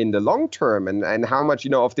market in the long term, and how much,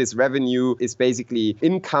 of this revenue is basically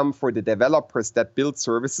income for the developers that build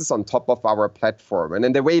services on top of our platform. And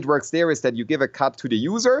then the way it works there is that you give a cut to the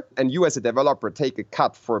user, and you as a developer take a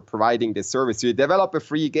cut for providing this service. So you develop a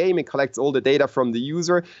free game, it collects all the data from the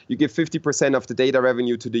user, you give 50% of the data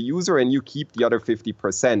revenue to the user, and you keep the other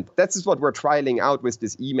 50%. That's what we're trialing out with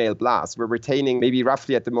this email blast. We're retaining maybe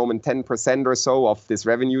roughly at the moment 10% or so of this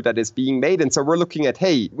revenue that is being made. And so we're looking at,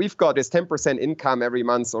 hey, we've got this 10% income every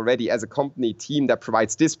month already as a company team that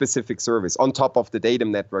provides this specific service on top of the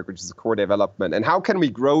Datum network, which is a core development. And how can we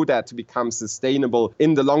grow that to become sustainable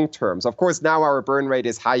in the long term? So of course, now our burn rate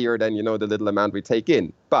is higher than, the little amount we take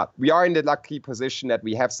in. But we are in the lucky position that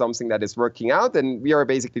we have something that is working out, and we are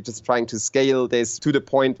basically just trying to scale this to the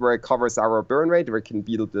point where it covers our burn rate, where we can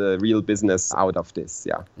build the real business out of this.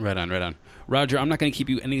 Yeah. Right on. Roger, I'm not going to keep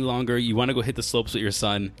you any longer. You want to go hit the slopes with your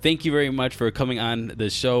son. Thank you very much for coming on the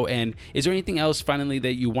show. And is there anything else finally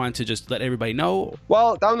that you want to just let everybody know?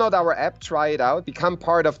 Well, download our app, try it out, become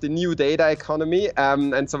part of the new data economy.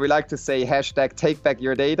 And so we like to say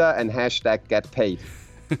 #TakeBackYourData and #GetPaid.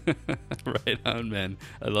 Right on, man.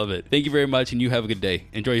 I love it. Thank you very much, and you have a good day.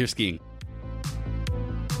 Enjoy your skiing.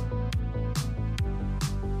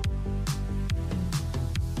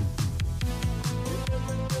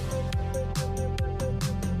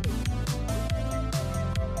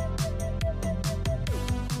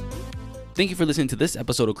 Thank you for listening to this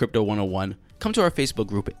episode of Crypto 101. Come to our Facebook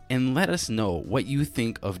group and let us know what you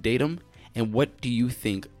think of Datum, and what do you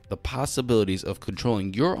think the possibilities of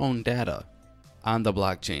controlling your own data on the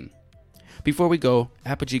blockchain. Before we go,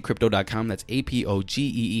 ApogeeCrypto.com, that's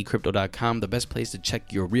APOGEE Crypto.com, the best place to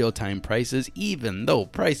check your real-time prices, even though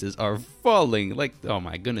prices are falling like, oh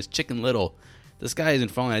my goodness, Chicken Little. The sky isn't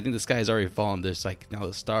falling. I think the sky has already fallen. There's like now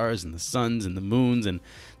the stars and the suns and the moons, and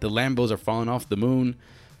the Lambos are falling off the moon.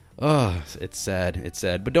 Oh, it's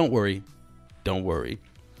sad. But don't worry.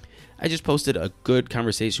 I just posted a good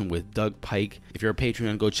conversation with Doug Pike. If you're a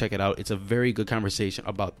Patreon, go check it out. It's a very good conversation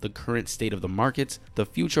about the current state of the markets, the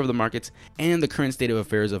future of the markets, and the current state of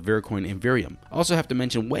affairs of Vericoin and Verium. I also have to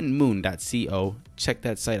mention whenmoon.co. Check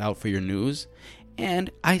that site out for your news.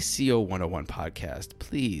 And ICO 101 podcast.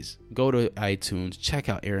 Please go to iTunes, check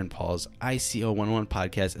out Aaron Paul's ICO 101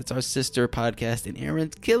 podcast. It's our sister podcast, and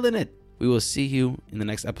Aaron's killing it. We will see you in the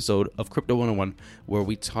next episode of Crypto 101, where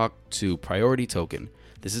we talk to Priority Token.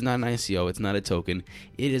 This is not an ICO. It's not a token.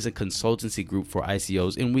 It is a consultancy group for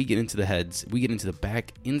ICOs, and we get into the heads. We get into the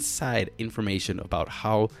back inside information about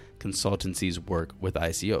how consultancies work with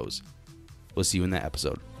ICOs. We'll see you in that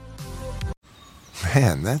episode.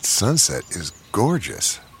 Man, that sunset is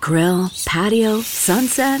gorgeous. Grill, patio,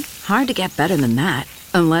 sunset. Hard to get better than that.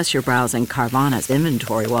 Unless you're browsing Carvana's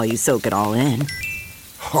inventory while you soak it all in.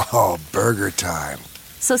 Oh, burger time.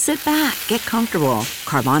 So sit back, get comfortable.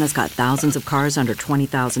 Carvana's got thousands of cars under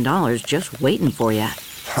 $20,000 just waiting for you.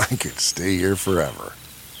 I could stay here forever.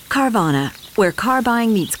 Carvana, where car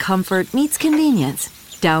buying meets comfort meets convenience.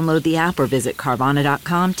 Download the app or visit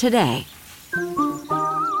Carvana.com today.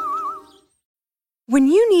 When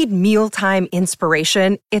you need mealtime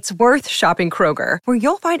inspiration, it's worth shopping Kroger, where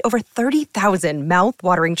you'll find over 30,000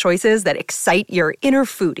 mouth-watering choices that excite your inner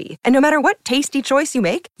foodie. And no matter what tasty choice you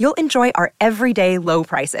make, you'll enjoy our everyday low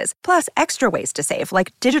prices, plus extra ways to save,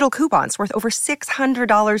 like digital coupons worth over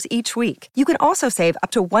 $600 each week. You can also save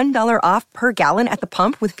up to $1 off per gallon at the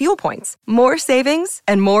pump with fuel points. More savings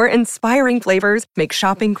and more inspiring flavors make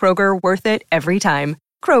shopping Kroger worth it every time.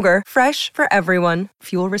 Kroger, fresh for everyone.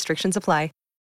 Fuel restrictions apply.